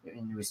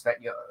 And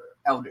respect your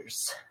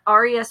elders.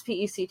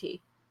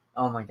 RESPECT.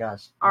 Oh my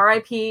gosh.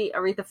 R.I.P.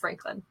 Aretha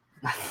Franklin.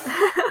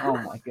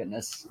 Oh my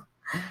goodness.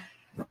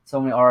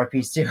 So many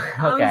RIPs too.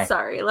 Okay. I'm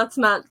sorry. Let's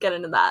not get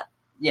into that.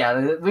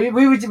 Yeah, we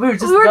were just done with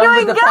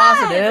the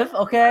positive.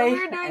 Okay. We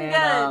were doing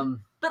good.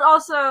 But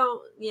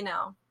also,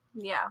 yeah.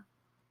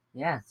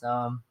 Yeah.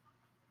 So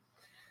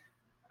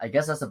I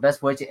guess that's the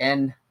best way to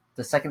end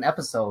the second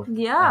episode.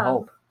 Yeah. I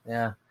hope.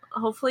 Yeah.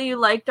 Hopefully you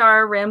liked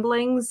our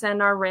ramblings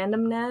and our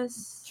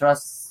randomness.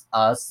 Trust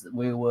us,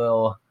 we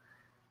will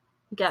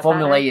get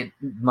formulate it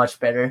much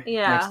better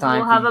next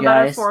time. We'll have a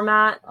better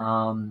format.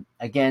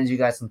 Again, you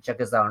guys can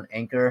check us out on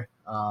Anchor.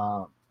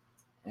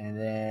 And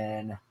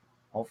then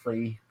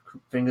hopefully,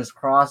 fingers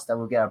crossed that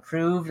we'll get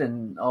approved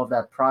and all of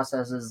that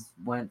processes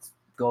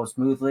go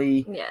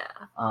smoothly. Yeah.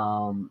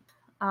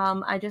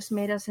 I just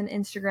made us an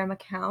Instagram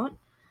account.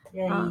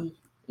 Yay.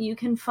 You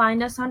can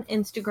find us on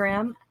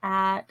Instagram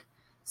at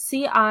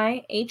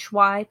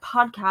CIHY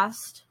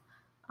podcast,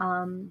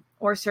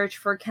 or search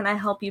for Can I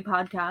Help You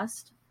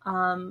podcast.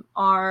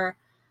 Our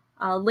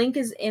Link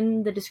is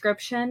in the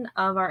description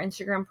of our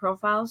Instagram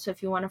profile, so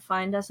if you want to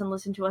find us and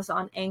listen to us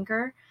on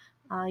Anchor,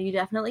 you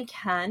definitely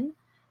can.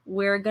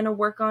 We're going to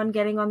work on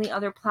getting on the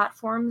other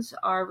platforms.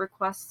 Our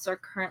requests are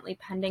currently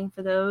pending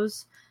for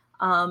those,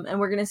 and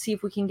we're going to see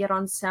if we can get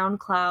on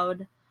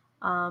SoundCloud.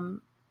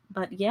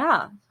 But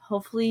yeah,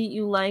 hopefully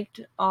you liked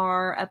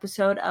our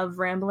episode of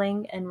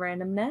Rambling and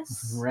Randomness.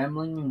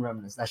 Rambling and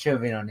Randomness. That should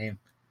have been our name.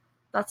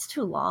 That's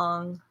too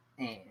long.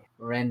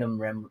 Random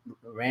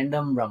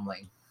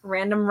rumbling.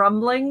 Random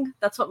rumbling?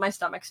 That's what my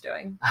stomach's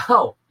doing.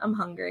 Oh. I'm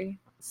hungry.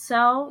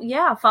 So,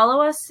 yeah,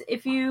 follow us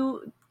if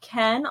you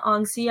can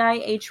on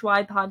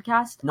CIHY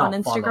Podcast on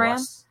Instagram.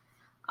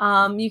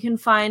 You can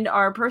find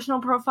our personal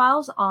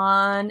profiles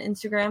on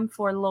Instagram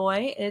for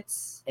Loy.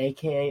 It's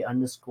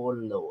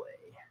AKA_Loy.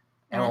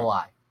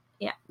 LOI.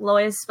 Yeah,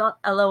 Loy is spelled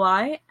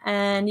LOI.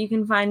 And you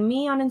can find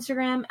me on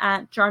Instagram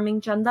at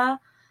Charming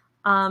Chanda.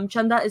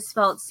 Chanda is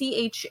spelled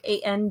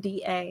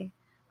CHANDA.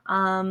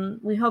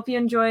 We hope you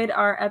enjoyed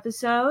our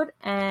episode,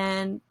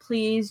 and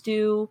please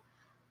do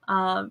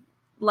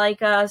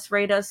like us,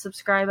 rate us,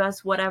 subscribe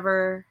us,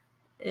 whatever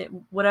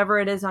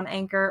it is on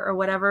Anchor or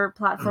whatever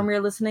platform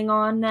you're listening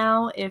on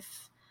now.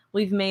 If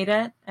we've made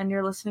it and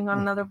you're listening on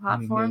another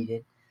platform, we made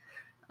it.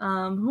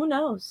 Who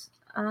knows?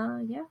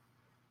 Yeah.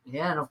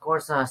 Yeah, and of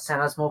course,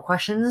 send us more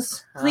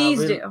questions. Please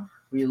do.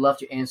 We'd love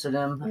to answer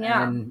them.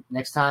 Yeah. And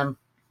next time,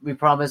 we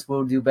promise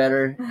we'll do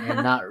better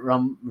and not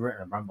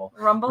ramble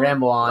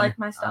on like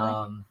my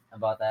stomach.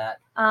 About that.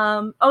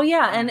 Oh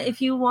yeah, and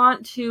if you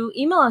want to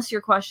email us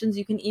your questions,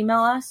 you can email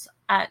us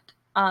at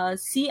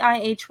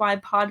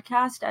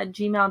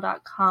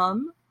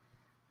cihypodcast@gmail.com.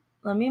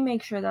 Let me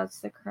make sure that's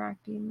the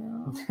correct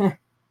email.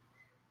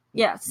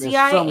 Yeah, so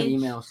many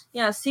emails.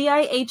 Yeah,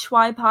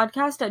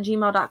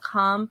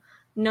 cihypodcast@gmail.com.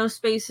 No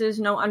spaces,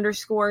 no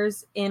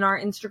underscores in our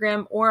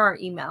Instagram or our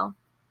email.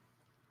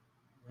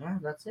 Yeah,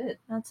 that's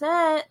it. That's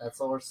it. That's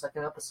our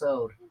second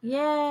episode.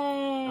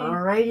 Yay.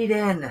 Alrighty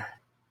then.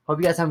 Hope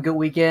you guys have a good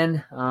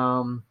weekend.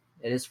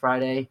 It is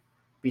Friday.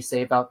 Be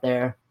safe out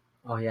there.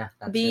 Oh yeah.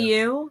 Be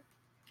you.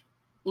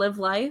 Live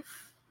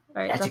life.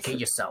 All right. Educate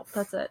yourself.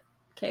 That's it.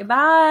 Okay,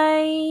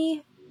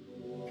 bye.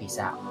 Peace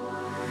out.